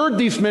escaped. He'd heard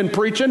these men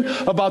preaching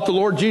about the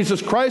Lord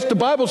Jesus Christ. The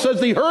Bible says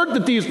he heard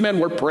that these men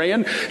were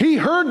praying. He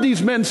heard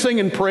these men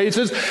singing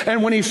praises.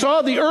 And when he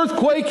saw the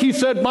earthquake, he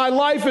said, "My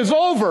life is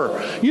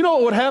over." You know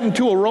what would happen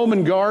to a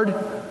Roman guard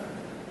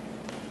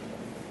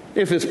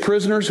if his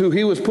prisoners who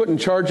he was put in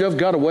charge of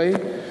got away?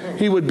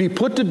 He would be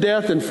put to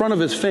death in front of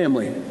his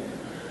family.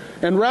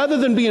 And rather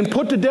than being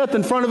put to death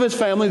in front of his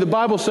family, the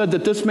Bible said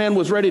that this man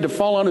was ready to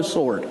fall on his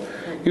sword.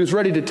 He was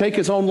ready to take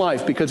his own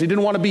life because he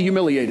didn't want to be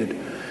humiliated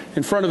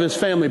in front of his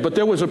family. But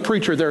there was a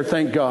preacher there,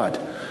 thank God.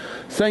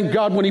 Thank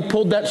God when he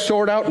pulled that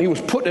sword out and he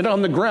was putting it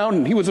on the ground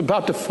and he was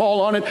about to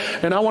fall on it.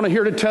 And I want to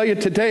here to tell you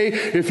today,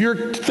 if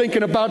you're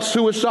thinking about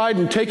suicide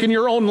and taking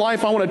your own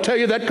life, I want to tell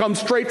you that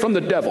comes straight from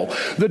the devil.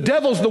 The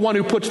devil's the one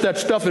who puts that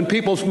stuff in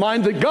people's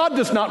mind, that God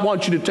does not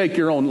want you to take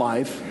your own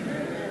life.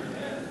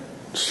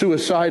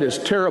 Suicide is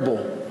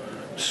terrible.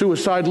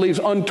 Suicide leaves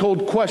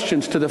untold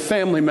questions to the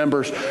family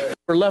members who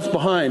are left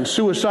behind.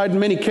 Suicide in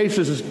many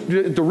cases,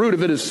 the root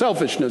of it is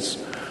selfishness.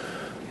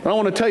 I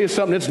want to tell you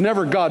something. It's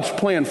never God's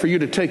plan for you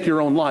to take your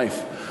own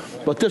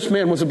life. But this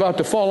man was about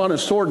to fall on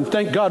his sword, and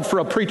thank God for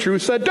a preacher who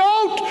said,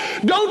 Don't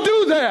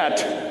do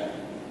that.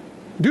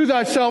 Do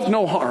thyself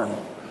no harm.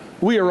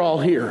 We are all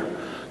here.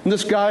 And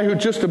this guy who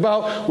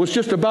was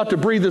just about to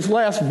breathe his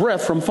last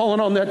breath from falling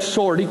on that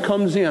sword, he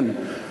comes in.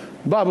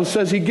 The Bible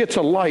says he gets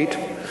a light,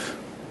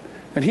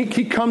 and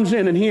he comes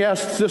in and he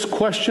asks this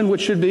question,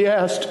 which should be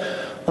asked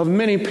of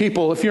many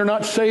people. If you're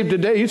not saved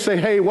today, you say,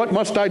 "Hey, what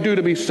must I do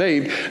to be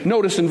saved?"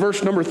 Notice in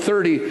verse number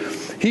 30,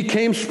 he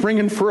came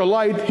springing for a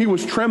light. He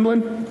was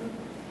trembling.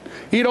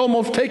 He'd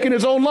almost taken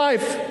his own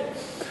life,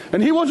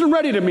 and he wasn't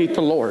ready to meet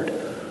the Lord.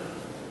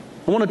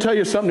 I want to tell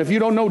you something. If you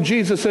don't know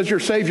Jesus as your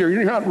Savior,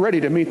 you're not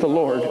ready to meet the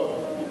Lord.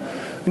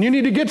 And you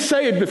need to get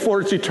saved before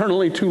it's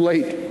eternally too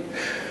late.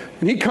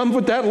 And he comes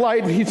with that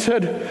light, and he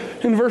said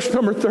in verse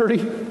number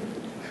 30,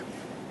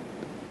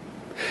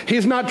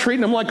 he's not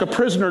treating him like a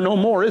prisoner no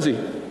more, is he?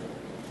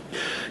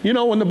 You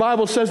know, when the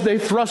Bible says they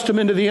thrust him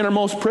into the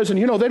innermost prison,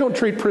 they don't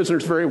treat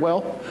prisoners very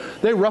well.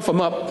 They rough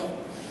them up.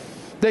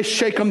 They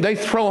shake them. They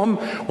throw them.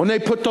 When they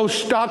put those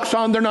stocks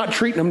on, they're not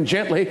treating them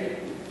gently.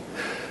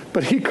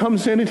 But he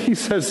comes in and he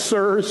says,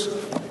 "Sirs,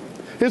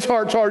 His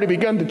heart's already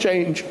begun to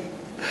change.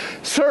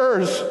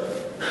 Sirs,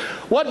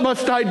 what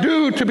must I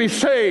do to be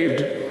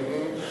saved?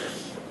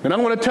 And I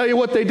want to tell you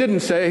what they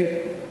didn't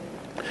say.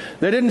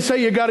 They didn't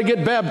say you got to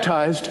get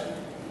baptized.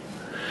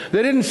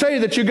 They didn't say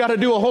that you got to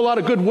do a whole lot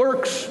of good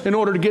works in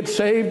order to get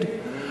saved,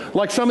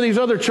 like some of these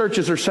other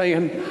churches are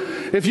saying.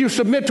 If you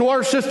submit to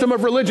our system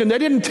of religion, they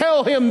didn't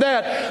tell him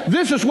that.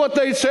 This is what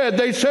they said.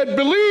 They said,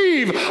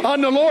 believe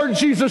on the Lord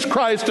Jesus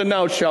Christ and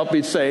thou shalt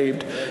be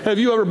saved. Have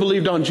you ever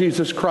believed on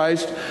Jesus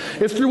Christ?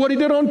 It's through what He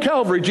did on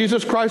Calvary.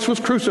 Jesus Christ was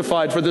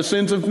crucified for the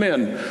sins of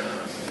men.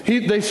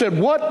 They said,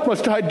 what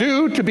must I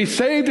do to be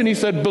saved? And He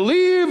said,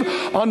 believe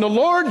on the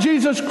Lord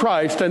Jesus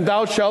Christ and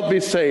thou shalt be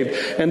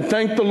saved. And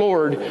thank the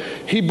Lord,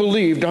 he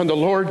believed on the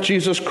Lord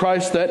Jesus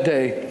Christ that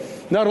day.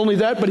 Not only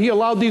that, but he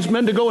allowed these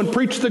men to go and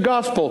preach the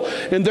gospel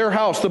in their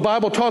house. The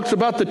Bible talks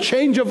about the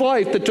change of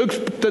life that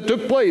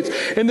took place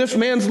in this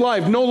man's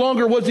life. No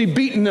longer was he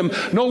beating them.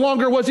 No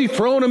longer was he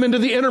throwing them into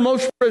the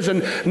innermost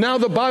prison. Now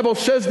the Bible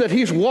says that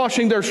he's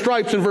washing their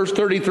stripes in verse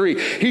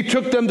 33. He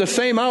took them the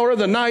same hour of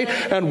the night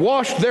and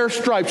washed their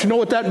stripes. You know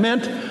what that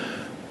meant?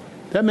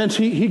 That meant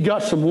he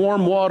got some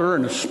warm water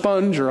and a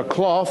sponge or a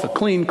cloth, a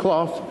clean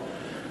cloth.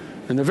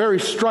 And the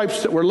very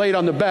stripes that were laid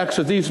on the backs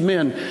of these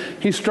men,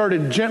 he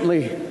started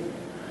gently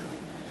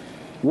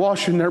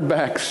washing their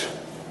backs.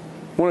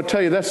 I want to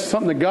tell you, that's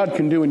something that God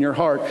can do in your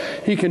heart.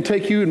 He can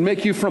take you and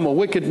make you from a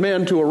wicked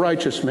man to a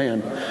righteous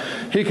man.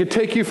 He could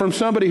take you from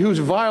somebody who's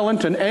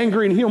violent and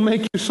angry, and He'll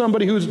make you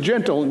somebody who's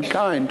gentle and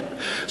kind.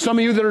 Some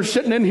of you that are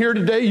sitting in here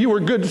today, you were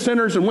good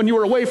sinners, and when you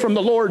were away from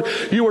the Lord,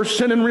 you were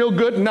sinning real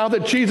good. And now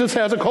that Jesus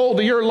has a hold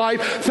of your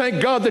life,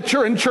 thank God that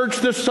you're in church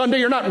this Sunday.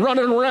 You're not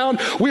running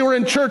around. We were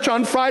in church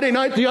on Friday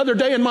night the other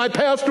day, and my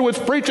pastor was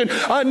preaching.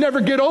 I'd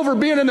never get over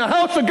being in the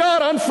house of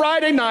God on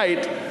Friday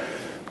night.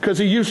 Because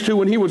he used to,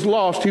 when he was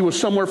lost, he was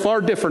somewhere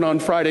far different on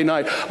Friday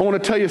night. I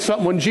want to tell you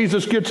something. When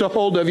Jesus gets a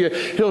hold of you,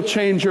 He'll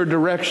change your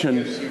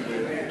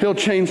direction. He'll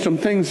change some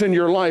things in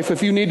your life.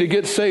 If you need to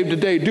get saved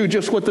today, do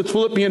just what the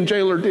Philippian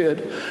jailer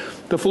did.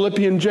 The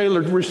Philippian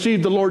jailer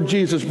received the Lord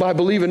Jesus by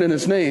believing in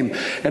His name.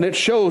 And it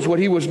shows what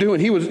he was doing.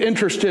 He was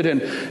interested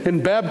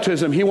in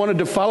baptism. He wanted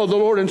to follow the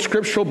Lord in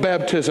scriptural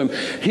baptism.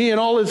 He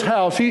and all his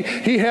house, he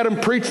had him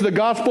preach the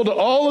gospel to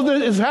all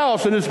of his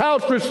house. And his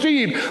house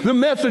received the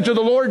message of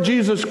the Lord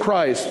Jesus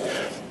Christ.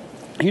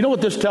 You know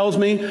what this tells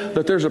me?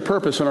 That there's a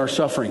purpose in our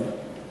suffering.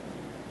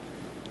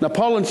 Now,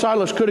 Paul and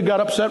Silas could have got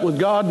upset with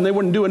God, and they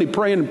wouldn't do any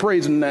praying and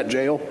praising in that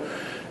jail.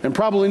 And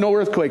probably no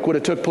earthquake would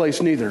have took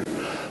place neither.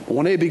 But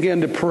when they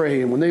began to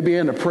pray and when they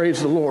began to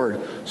praise the Lord,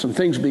 some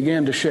things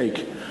began to shake.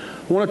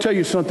 I want to tell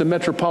you something,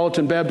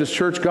 Metropolitan Baptist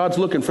Church, God's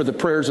looking for the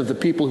prayers of the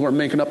people who are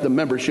making up the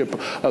membership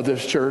of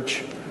this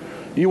church.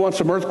 You want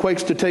some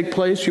earthquakes to take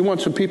place? You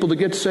want some people to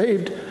get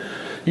saved?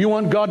 You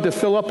want God to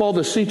fill up all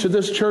the seats of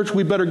this church?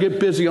 We better get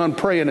busy on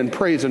praying and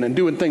praising and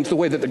doing things the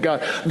way that the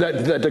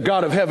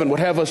God of heaven would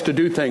have us to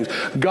do things.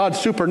 God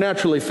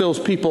supernaturally fills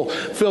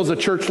a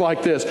church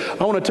like this.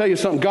 I want to tell you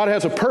something. God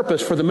has a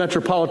purpose for the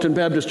Metropolitan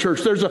Baptist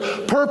Church. There's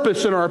a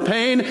purpose in our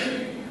pain,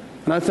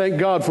 and I thank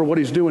God for what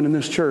He's doing in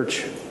this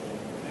church.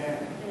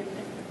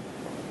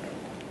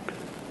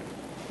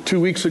 2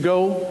 weeks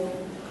ago,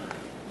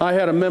 I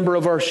had a member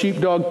of our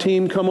sheepdog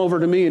team come over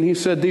to me, and he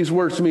said these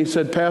words to me. He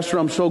said, Pastor,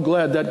 I'm so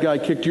glad that guy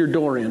kicked your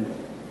door in.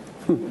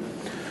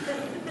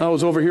 I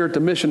was over here at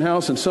the mission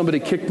house, and somebody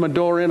kicked my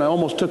door in. I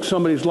almost took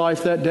somebody's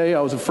life that day.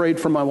 I was afraid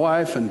for my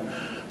wife, and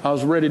I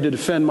was ready to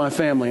defend my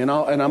family, and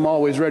I'm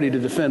always ready to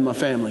defend my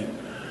family.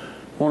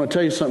 I want to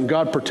tell you something.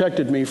 God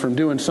protected me from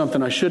doing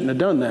something I shouldn't have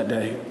done that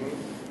day.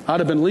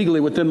 I'd have been legally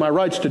within my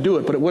rights to do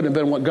it, but it wouldn't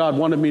have been what God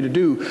wanted me to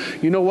do.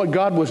 You know what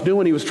God was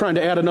doing? He was trying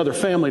to add another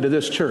family to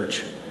this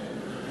church.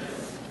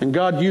 And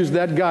God used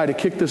that guy to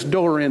kick this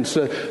door in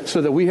so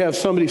that we have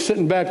somebody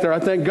sitting back there. I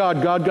thank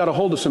God got a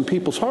hold of some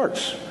people's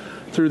hearts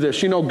through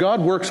this. You know, God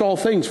works all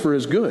things for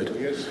His good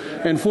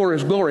and for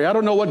His glory. I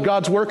don't know what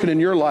God's working in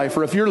your life,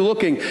 or if you're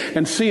looking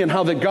and seeing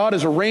how that God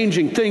is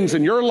arranging things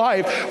in your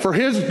life for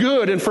His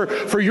good and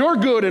for your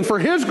good and for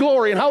His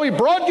glory, and how He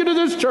brought you to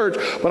this church.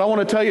 But I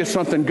want to tell you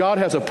something. God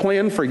has a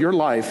plan for your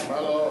life.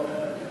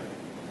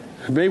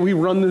 May we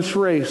run this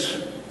race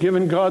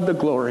giving God the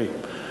glory.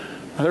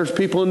 There's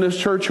people in this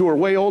church who are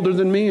way older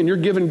than me, and you're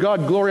giving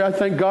God glory. I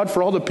thank God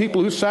for all the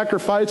people who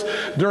sacrificed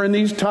during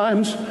these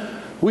times.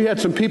 We had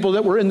some people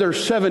that were in their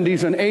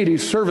 70s and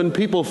 80s serving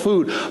people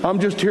food. I'm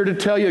just here to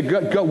tell you,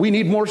 God, we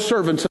need more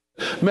servants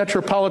at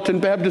Metropolitan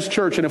Baptist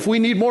Church. And if we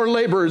need more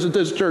laborers at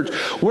this church,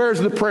 where's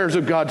the prayers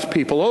of God's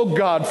people? Oh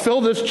God,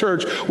 fill this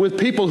church with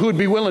people who would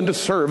be willing to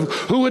serve,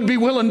 who would be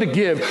willing to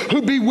give,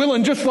 who'd be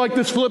willing, just like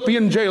this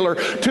Philippian jailer,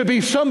 to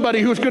be somebody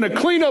who's going to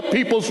clean up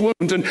people's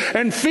wounds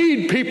and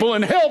feed people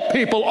and help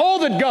people. All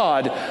that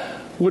God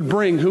would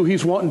bring, who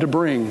He's wanting to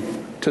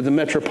bring to the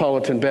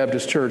Metropolitan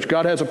Baptist Church.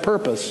 God has a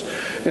purpose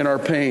in our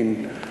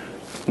pain.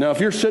 Now, if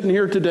you're sitting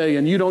here today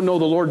and you don't know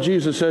the Lord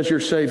Jesus as your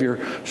Savior,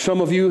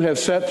 some of you have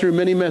sat through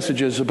many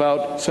messages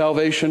about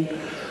salvation.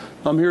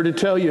 I'm here to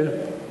tell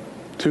you,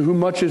 to whom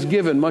much is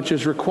given, much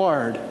is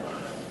required.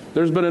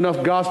 There's been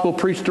enough gospel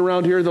preached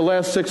around here the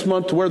last 6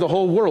 months to where the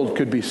whole world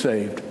could be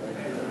saved.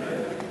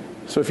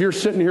 So if you're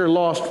sitting here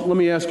lost, let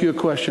me ask you a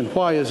question.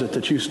 Why is it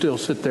that you still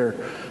sit there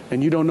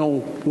and you don't know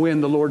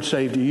when the Lord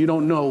saved you? You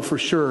don't know for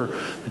sure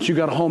that you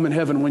got a home in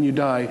heaven when you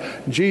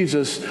die.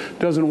 Jesus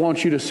doesn't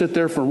want you to sit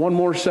there for one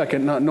more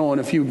second not knowing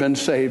if you've been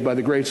saved by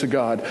the grace of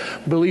God.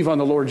 Believe on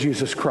the Lord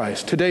Jesus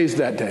Christ. Today's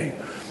that day.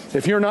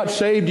 If you're not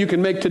saved, you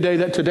can make today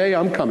that today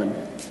I'm coming.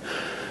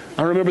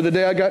 I remember the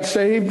day I got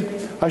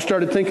saved, I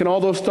started thinking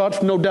all those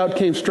thoughts no doubt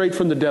came straight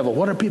from the devil.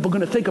 What are people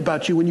going to think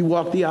about you when you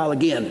walk the aisle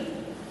again?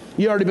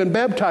 You already been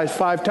baptized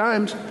 5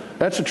 times.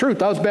 That's the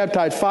truth. I was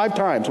baptized 5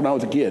 times when I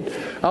was a kid.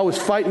 I was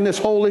fighting this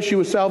whole issue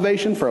of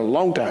salvation for a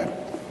long time.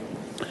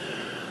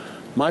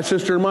 My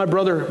sister and my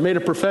brother made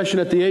a profession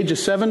at the age of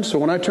 7, so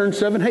when I turned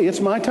 7, hey,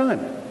 it's my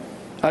time.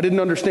 I didn't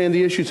understand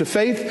the issues of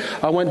faith.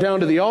 I went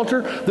down to the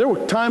altar. There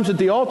were times at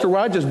the altar where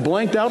I just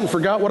blanked out and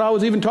forgot what I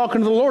was even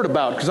talking to the Lord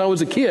about because I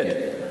was a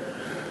kid.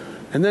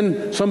 And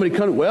then somebody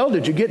comes, well,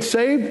 did you get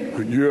saved?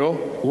 Yeah.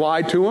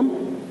 Lied to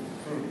him.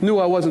 Knew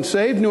I wasn't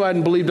saved, knew I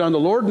hadn't believed on the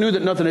Lord, knew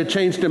that nothing had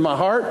changed in my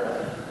heart.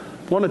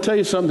 I want to tell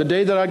you something. The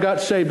day that I got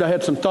saved, I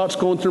had some thoughts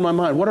going through my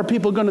mind. What are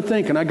people going to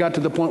think? And I got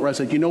to the point where I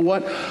said, you know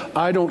what?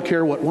 I don't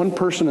care what one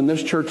person in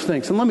this church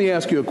thinks. And let me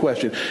ask you a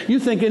question. You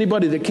think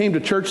anybody that came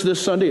to church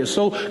this Sunday is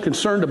so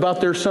concerned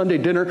about their Sunday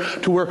dinner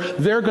to where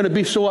they're going to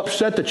be so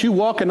upset that you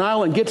walk an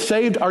aisle and get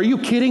saved? Are you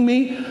kidding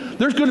me?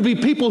 There's going to be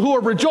people who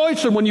are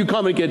rejoicing when you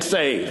come and get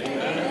saved.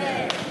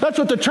 That's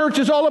what the church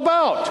is all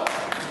about.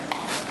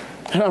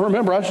 And I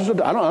remember I said,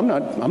 I'm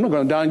not going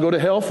to die and go to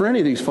hell for any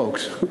of these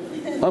folks.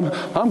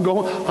 I'm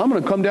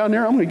going to come down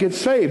there. I'm going to get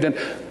saved. And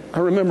I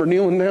remember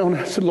kneeling down.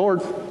 I said,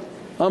 Lord,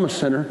 I'm a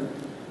sinner.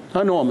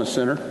 I know I'm a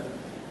sinner.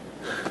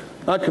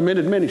 I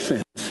committed many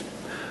sins.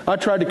 I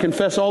tried to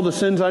confess all the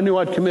sins I knew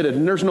I'd committed,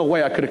 and there's no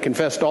way I could have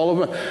confessed all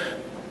of them.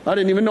 I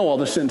didn't even know all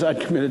the sins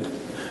I'd committed.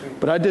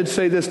 But I did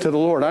say this to the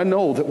Lord. I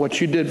know that what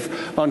you did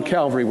on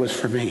Calvary was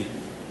for me.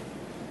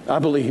 I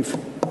believe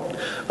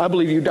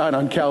you died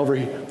on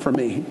Calvary for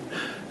me.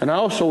 And I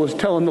also was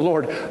telling the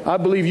Lord, I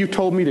believe you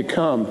told me to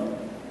come.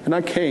 And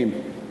I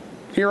came.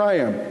 Here I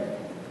am,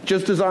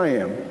 just as I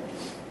am.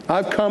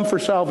 I've come for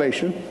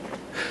salvation.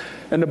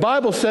 And the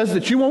Bible says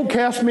that you won't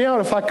cast me out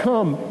if I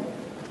come.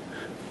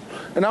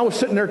 And I was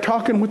sitting there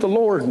talking with the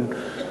Lord, and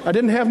I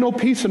didn't have no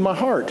peace in my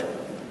heart.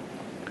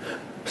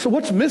 So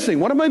what's missing?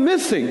 What am I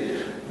missing?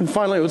 And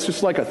finally, it was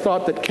just like a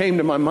thought that came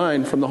to my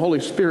mind from the Holy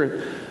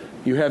Spirit.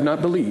 You have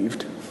not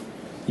believed.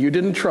 You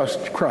didn't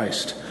trust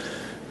Christ.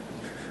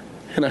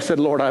 And I said,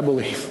 Lord, I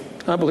believe.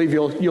 I believe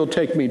you'll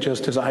take me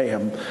just as I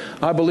am.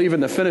 I believe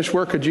in the finished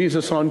work of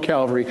Jesus on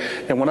Calvary.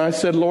 And when I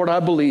said, Lord, I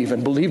believe,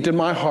 and believed in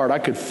my heart, I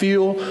could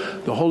feel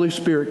the Holy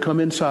Spirit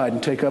come inside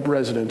and take up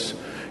residence.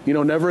 You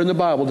know, never in the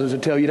Bible does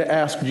it tell you to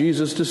ask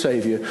Jesus to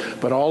save you.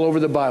 But all over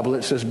the Bible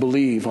it says,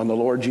 believe on the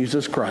Lord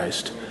Jesus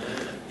Christ.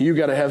 You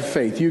got to have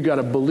faith. You got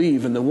to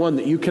believe in the one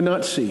that you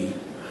cannot see.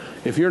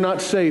 If you're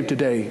not saved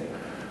today,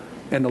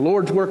 and the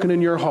Lord's working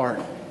in your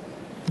heart,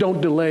 don't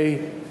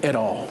delay at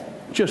all.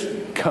 Just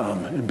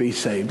come and be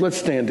saved. Let's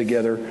stand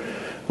together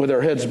with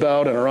our heads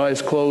bowed and our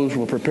eyes closed.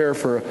 We'll prepare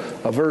for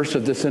a verse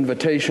of this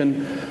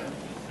invitation.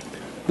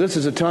 This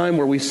is a time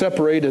where we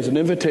separate as an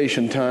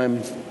invitation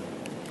time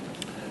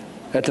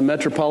at the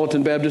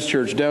Metropolitan Baptist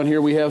Church. Down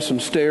here we have some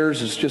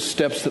stairs. It's just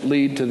steps that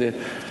lead to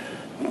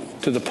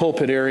the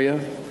pulpit area.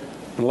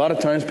 And a lot of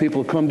times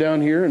people come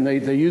down here and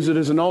they use it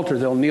as an altar.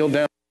 They'll kneel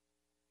down.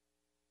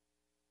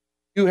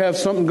 You have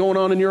something going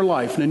on in your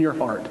life and in your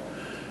heart,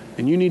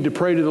 and you need to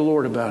pray to the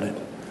Lord about it.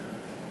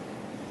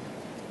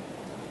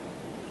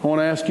 I want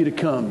to ask you to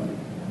come.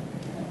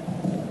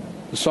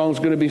 The song's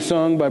going to be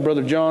sung by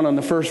Brother John on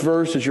the first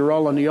verse as you're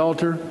all on the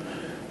altar.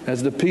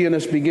 As the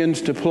pianist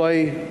begins to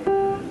play,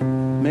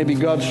 maybe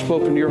God's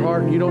spoken to your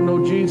heart and you don't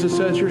know Jesus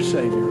as your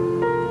Savior.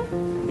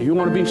 If you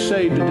want to be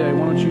saved today,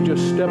 why don't you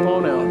just step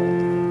on out.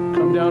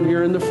 Come down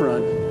here in the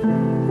front.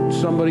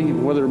 Somebody,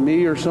 whether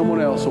me or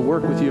someone else, will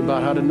work with you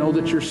about how to know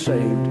that you're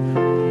saved.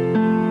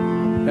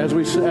 As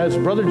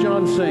Brother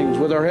John sings,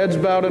 with our heads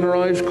bowed and our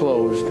eyes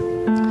closed.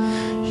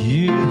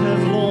 You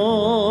have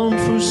longed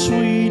for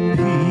sweet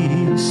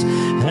peace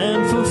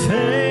and for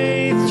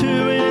faith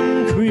to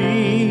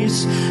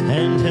increase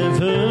and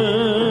have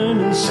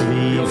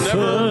earnestly You'll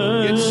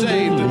never get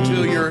saved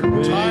until you're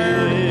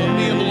tired of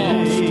being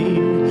lost.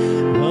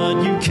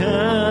 But you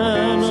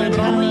cannot say, but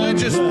I'm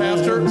religious,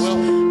 Pastor.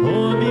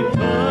 Well, be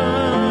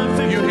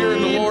perfect. you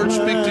hearing the Lord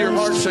speak to your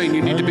heart saying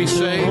you need to be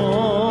saved?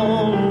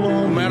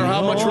 No matter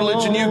how much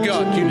religion you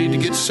got, you need to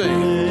get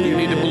saved. You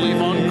need to believe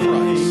on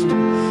Christ.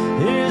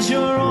 Is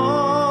your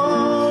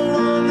all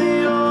on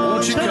the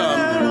altar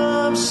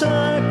of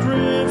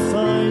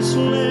sacrifice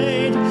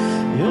laid?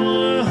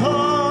 Your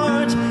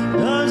heart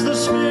does the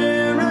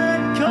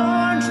Spirit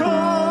control?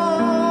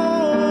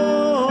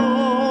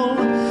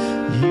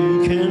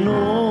 You can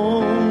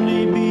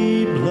only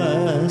be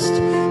blessed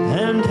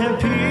and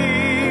have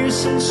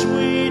peace and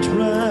sweet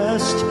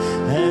rest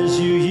as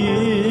you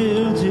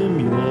yield Him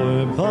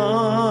your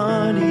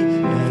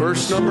body.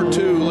 Verse number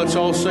 2, let's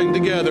all sing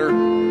together.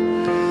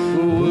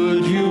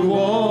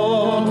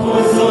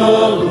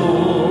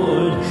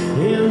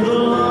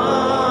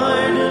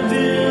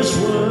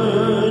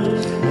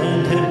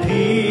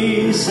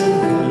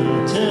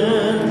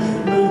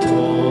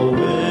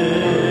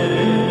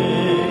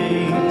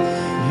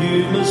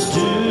 you must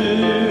do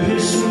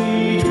His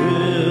sweet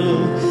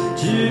will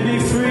to be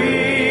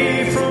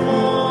free from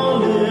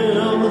all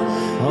ill.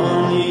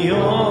 On the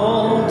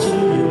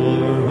altar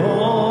you're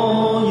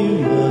all you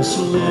must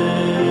lay.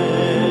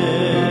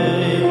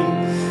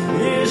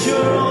 Is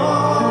your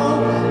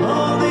all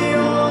on the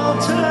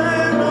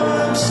altar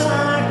of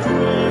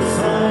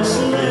sacrifice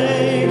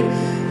laid?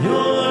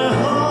 Your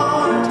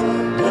heart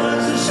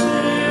does the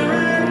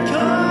Spirit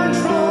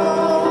control.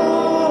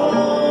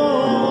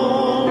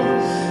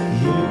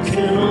 You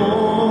can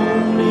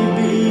only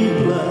be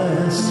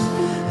blessed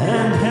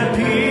and have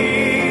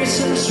peace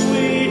and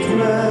sweet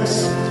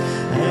rest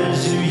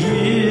as you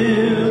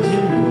yield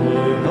Him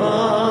your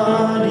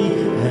body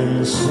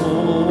and soul.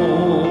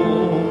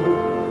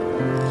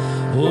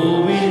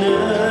 Oh, we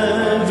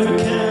never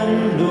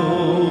can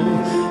know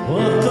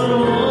what the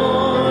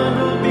Lord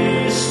will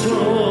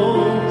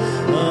bestow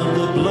of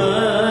the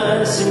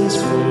blessings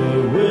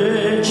for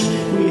which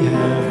we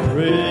have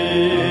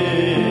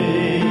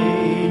prayed,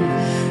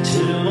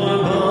 till our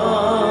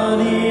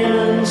body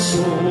and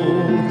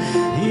soul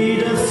He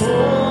doth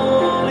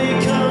fully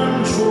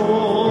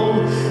control,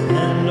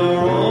 and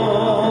our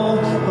all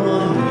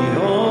on the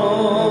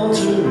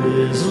altar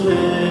is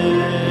laid.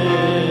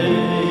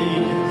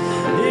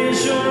 Is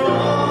your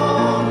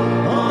all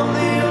on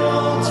the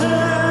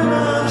altar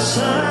of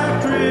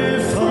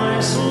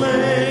sacrifice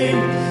laid?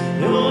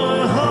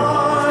 Your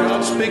heart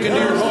God's speaking to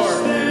your heart.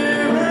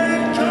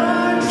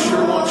 He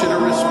sure wants you to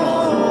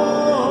respond.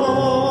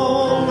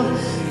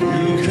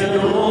 You can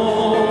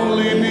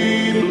only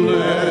be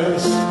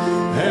blessed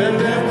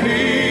and have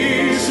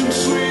peace and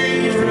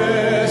sweet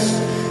rest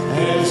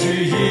as you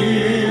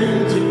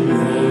yield to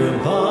your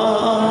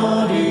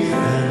body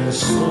and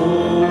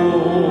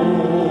soul.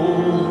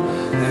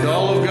 And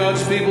all of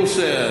God's people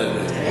said,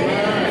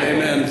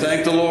 Amen.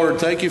 Thank the Lord.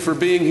 Thank you for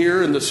being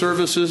here in the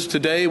services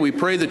today. We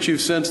pray that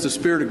you've sensed the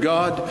Spirit of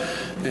God.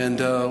 And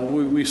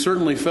we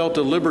certainly felt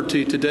a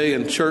liberty today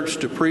in church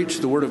to preach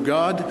the Word of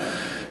God.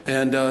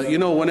 And,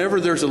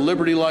 whenever there's a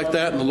liberty like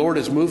that and the Lord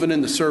is moving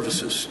in the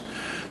services,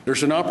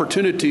 there's an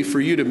opportunity for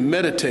you to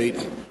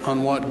meditate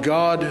on what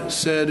God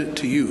said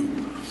to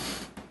you.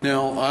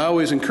 Now, I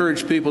always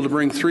encourage people to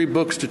bring 3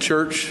 books to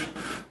church.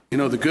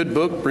 The good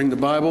book, bring the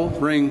Bible,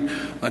 bring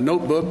a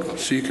notebook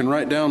so you can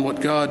write down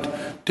what God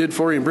did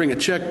for you, and bring a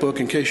checkbook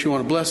in case you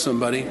want to bless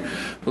somebody.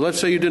 But let's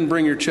say you didn't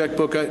bring your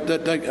checkbook.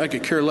 I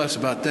could care less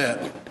about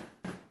that.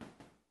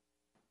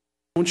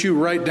 Won't you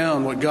write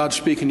down what God's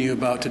speaking to you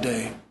about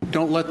today?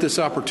 Don't let this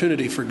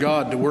opportunity for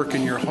God to work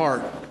in your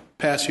heart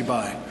pass you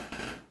by.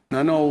 And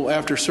I know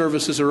after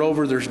services are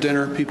over, there's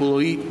dinner, people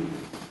will eat.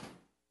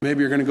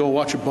 Maybe you're going to go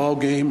watch a ball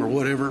game or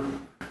whatever.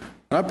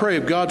 I pray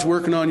if God's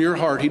working on your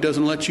heart, He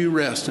doesn't let you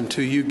rest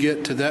until you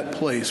get to that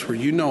place where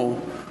you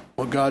know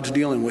what God's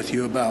dealing with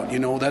you about.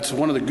 That's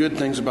one of the good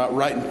things about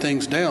writing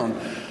things down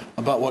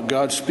about what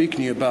God's speaking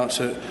to you about,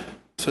 so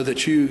that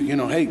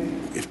hey,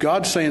 if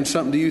God's saying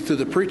something to you through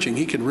the preaching,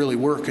 He can really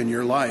work in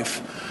your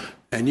life,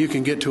 and you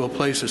can get to a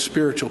place of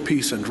spiritual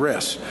peace and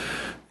rest.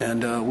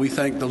 And we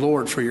thank the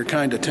Lord for your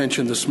kind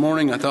attention this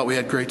morning. I thought we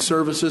had great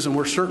services, and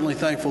we're certainly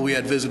thankful we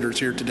had visitors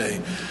here today.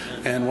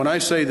 And when I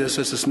say this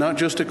is not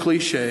just a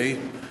cliche.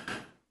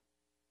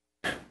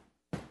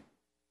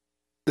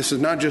 This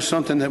is not just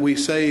something that we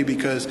say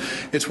because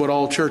it's what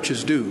all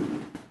churches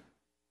do.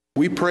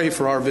 We pray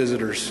for our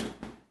visitors,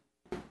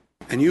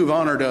 and you've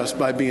honored us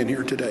by being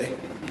here today.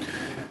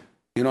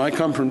 I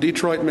come from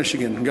Detroit,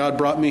 Michigan. God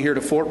brought me here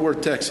to Fort Worth,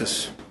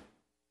 Texas.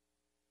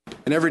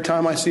 And every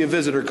time I see a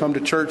visitor come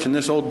to church in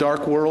this old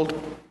dark world,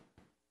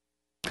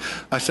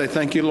 I say,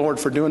 thank you, Lord,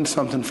 for doing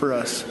something for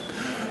us.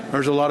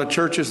 There's a lot of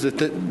churches that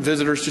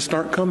visitors just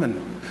aren't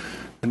coming.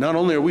 And not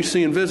only are we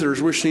seeing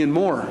visitors, we're seeing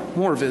more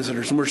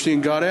visitors, and we're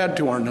seeing God add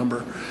to our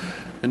number.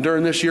 And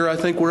during this year, I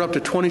think we're up to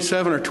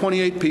 27 or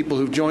 28 people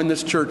who've joined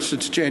this church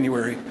since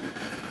January.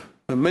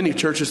 In many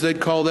churches, they'd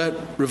call that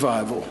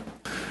revival.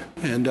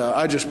 And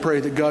I just pray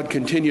that God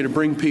continue to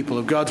bring people.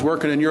 If God's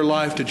working in your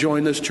life to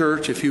join this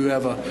church, if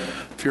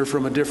you're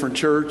from a different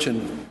church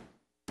and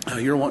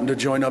you're wanting to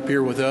join up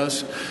here with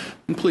us,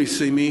 and please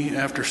see me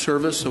after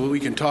service so we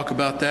can talk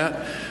about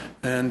that.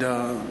 And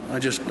I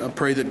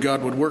pray that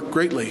God would work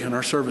greatly in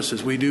our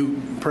services. We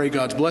do pray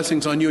God's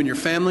blessings on you and your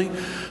family.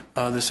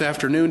 This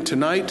afternoon,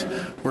 tonight,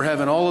 we're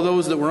having all of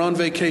those that were on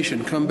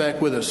vacation come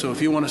back with us. So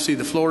if you want to see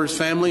the Flores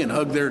family and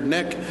hug their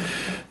neck,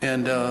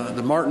 and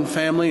the Martin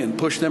family and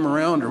push them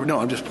around, no,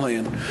 I'm just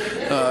playing.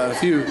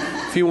 If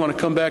you want to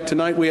come back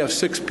tonight, we have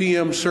 6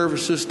 p.m.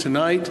 services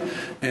tonight,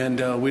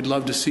 and we'd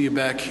love to see you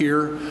back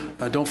here.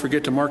 Don't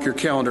forget to mark your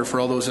calendar for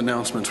all those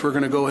announcements. We're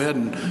going to go ahead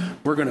and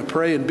we're going to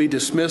pray and be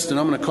dismissed, and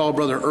I'm going to call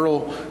Brother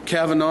Earl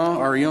Kavanaugh,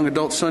 our young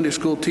adult Sunday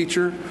school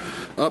teacher,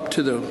 up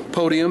to the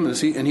podium,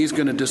 and he's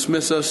going to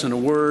dismiss us in a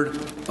word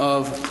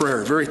of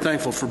prayer. Very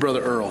thankful for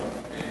Brother Earl.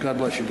 God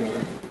bless you,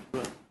 brother.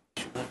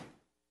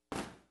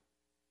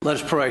 Let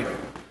us pray.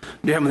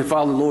 Dear Heavenly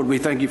Father, Lord, we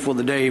thank you for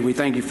the day. We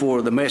thank you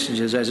for the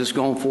messages as it's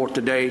gone forth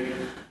today.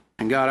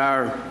 And God,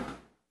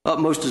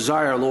 utmost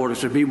desire, Lord,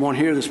 if there be one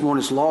here this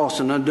morning that's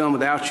lost and undone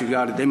without you,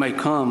 God, that they may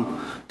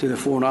come to the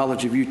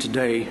foreknowledge of you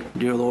today,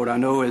 dear Lord. I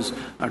know as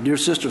our dear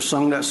sister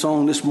sung that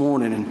song this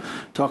morning and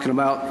talking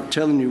about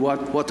telling you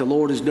what the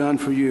Lord has done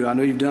for you. I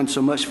know you've done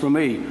so much for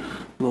me,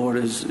 Lord,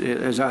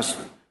 as I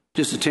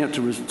just attempt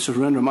to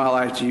surrender my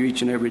life to you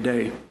each and every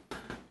day.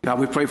 God,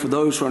 we pray for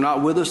those who are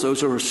not with us, those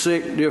who are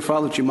sick, dear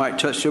Father, that you might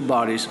touch their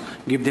bodies,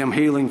 give them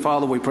healing,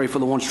 Father. We pray for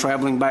the ones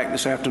traveling back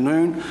this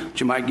afternoon, that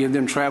you might give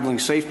them traveling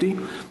safety.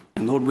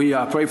 And Lord, we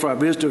pray for our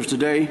visitors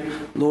today,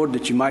 Lord,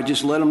 that you might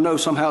just let them know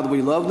somehow that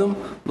we love them.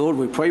 Lord,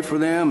 we pray for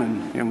them,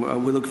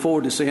 and we look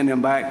forward to seeing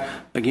them back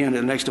again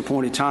at the next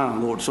appointed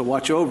time, Lord. So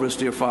watch over us,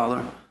 dear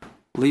Father.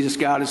 Lead us,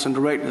 guide us, and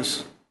direct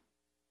us.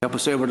 Help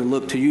us ever to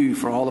look to you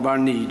for all of our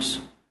needs.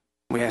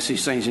 We ask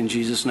these things in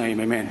Jesus' name.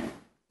 Amen.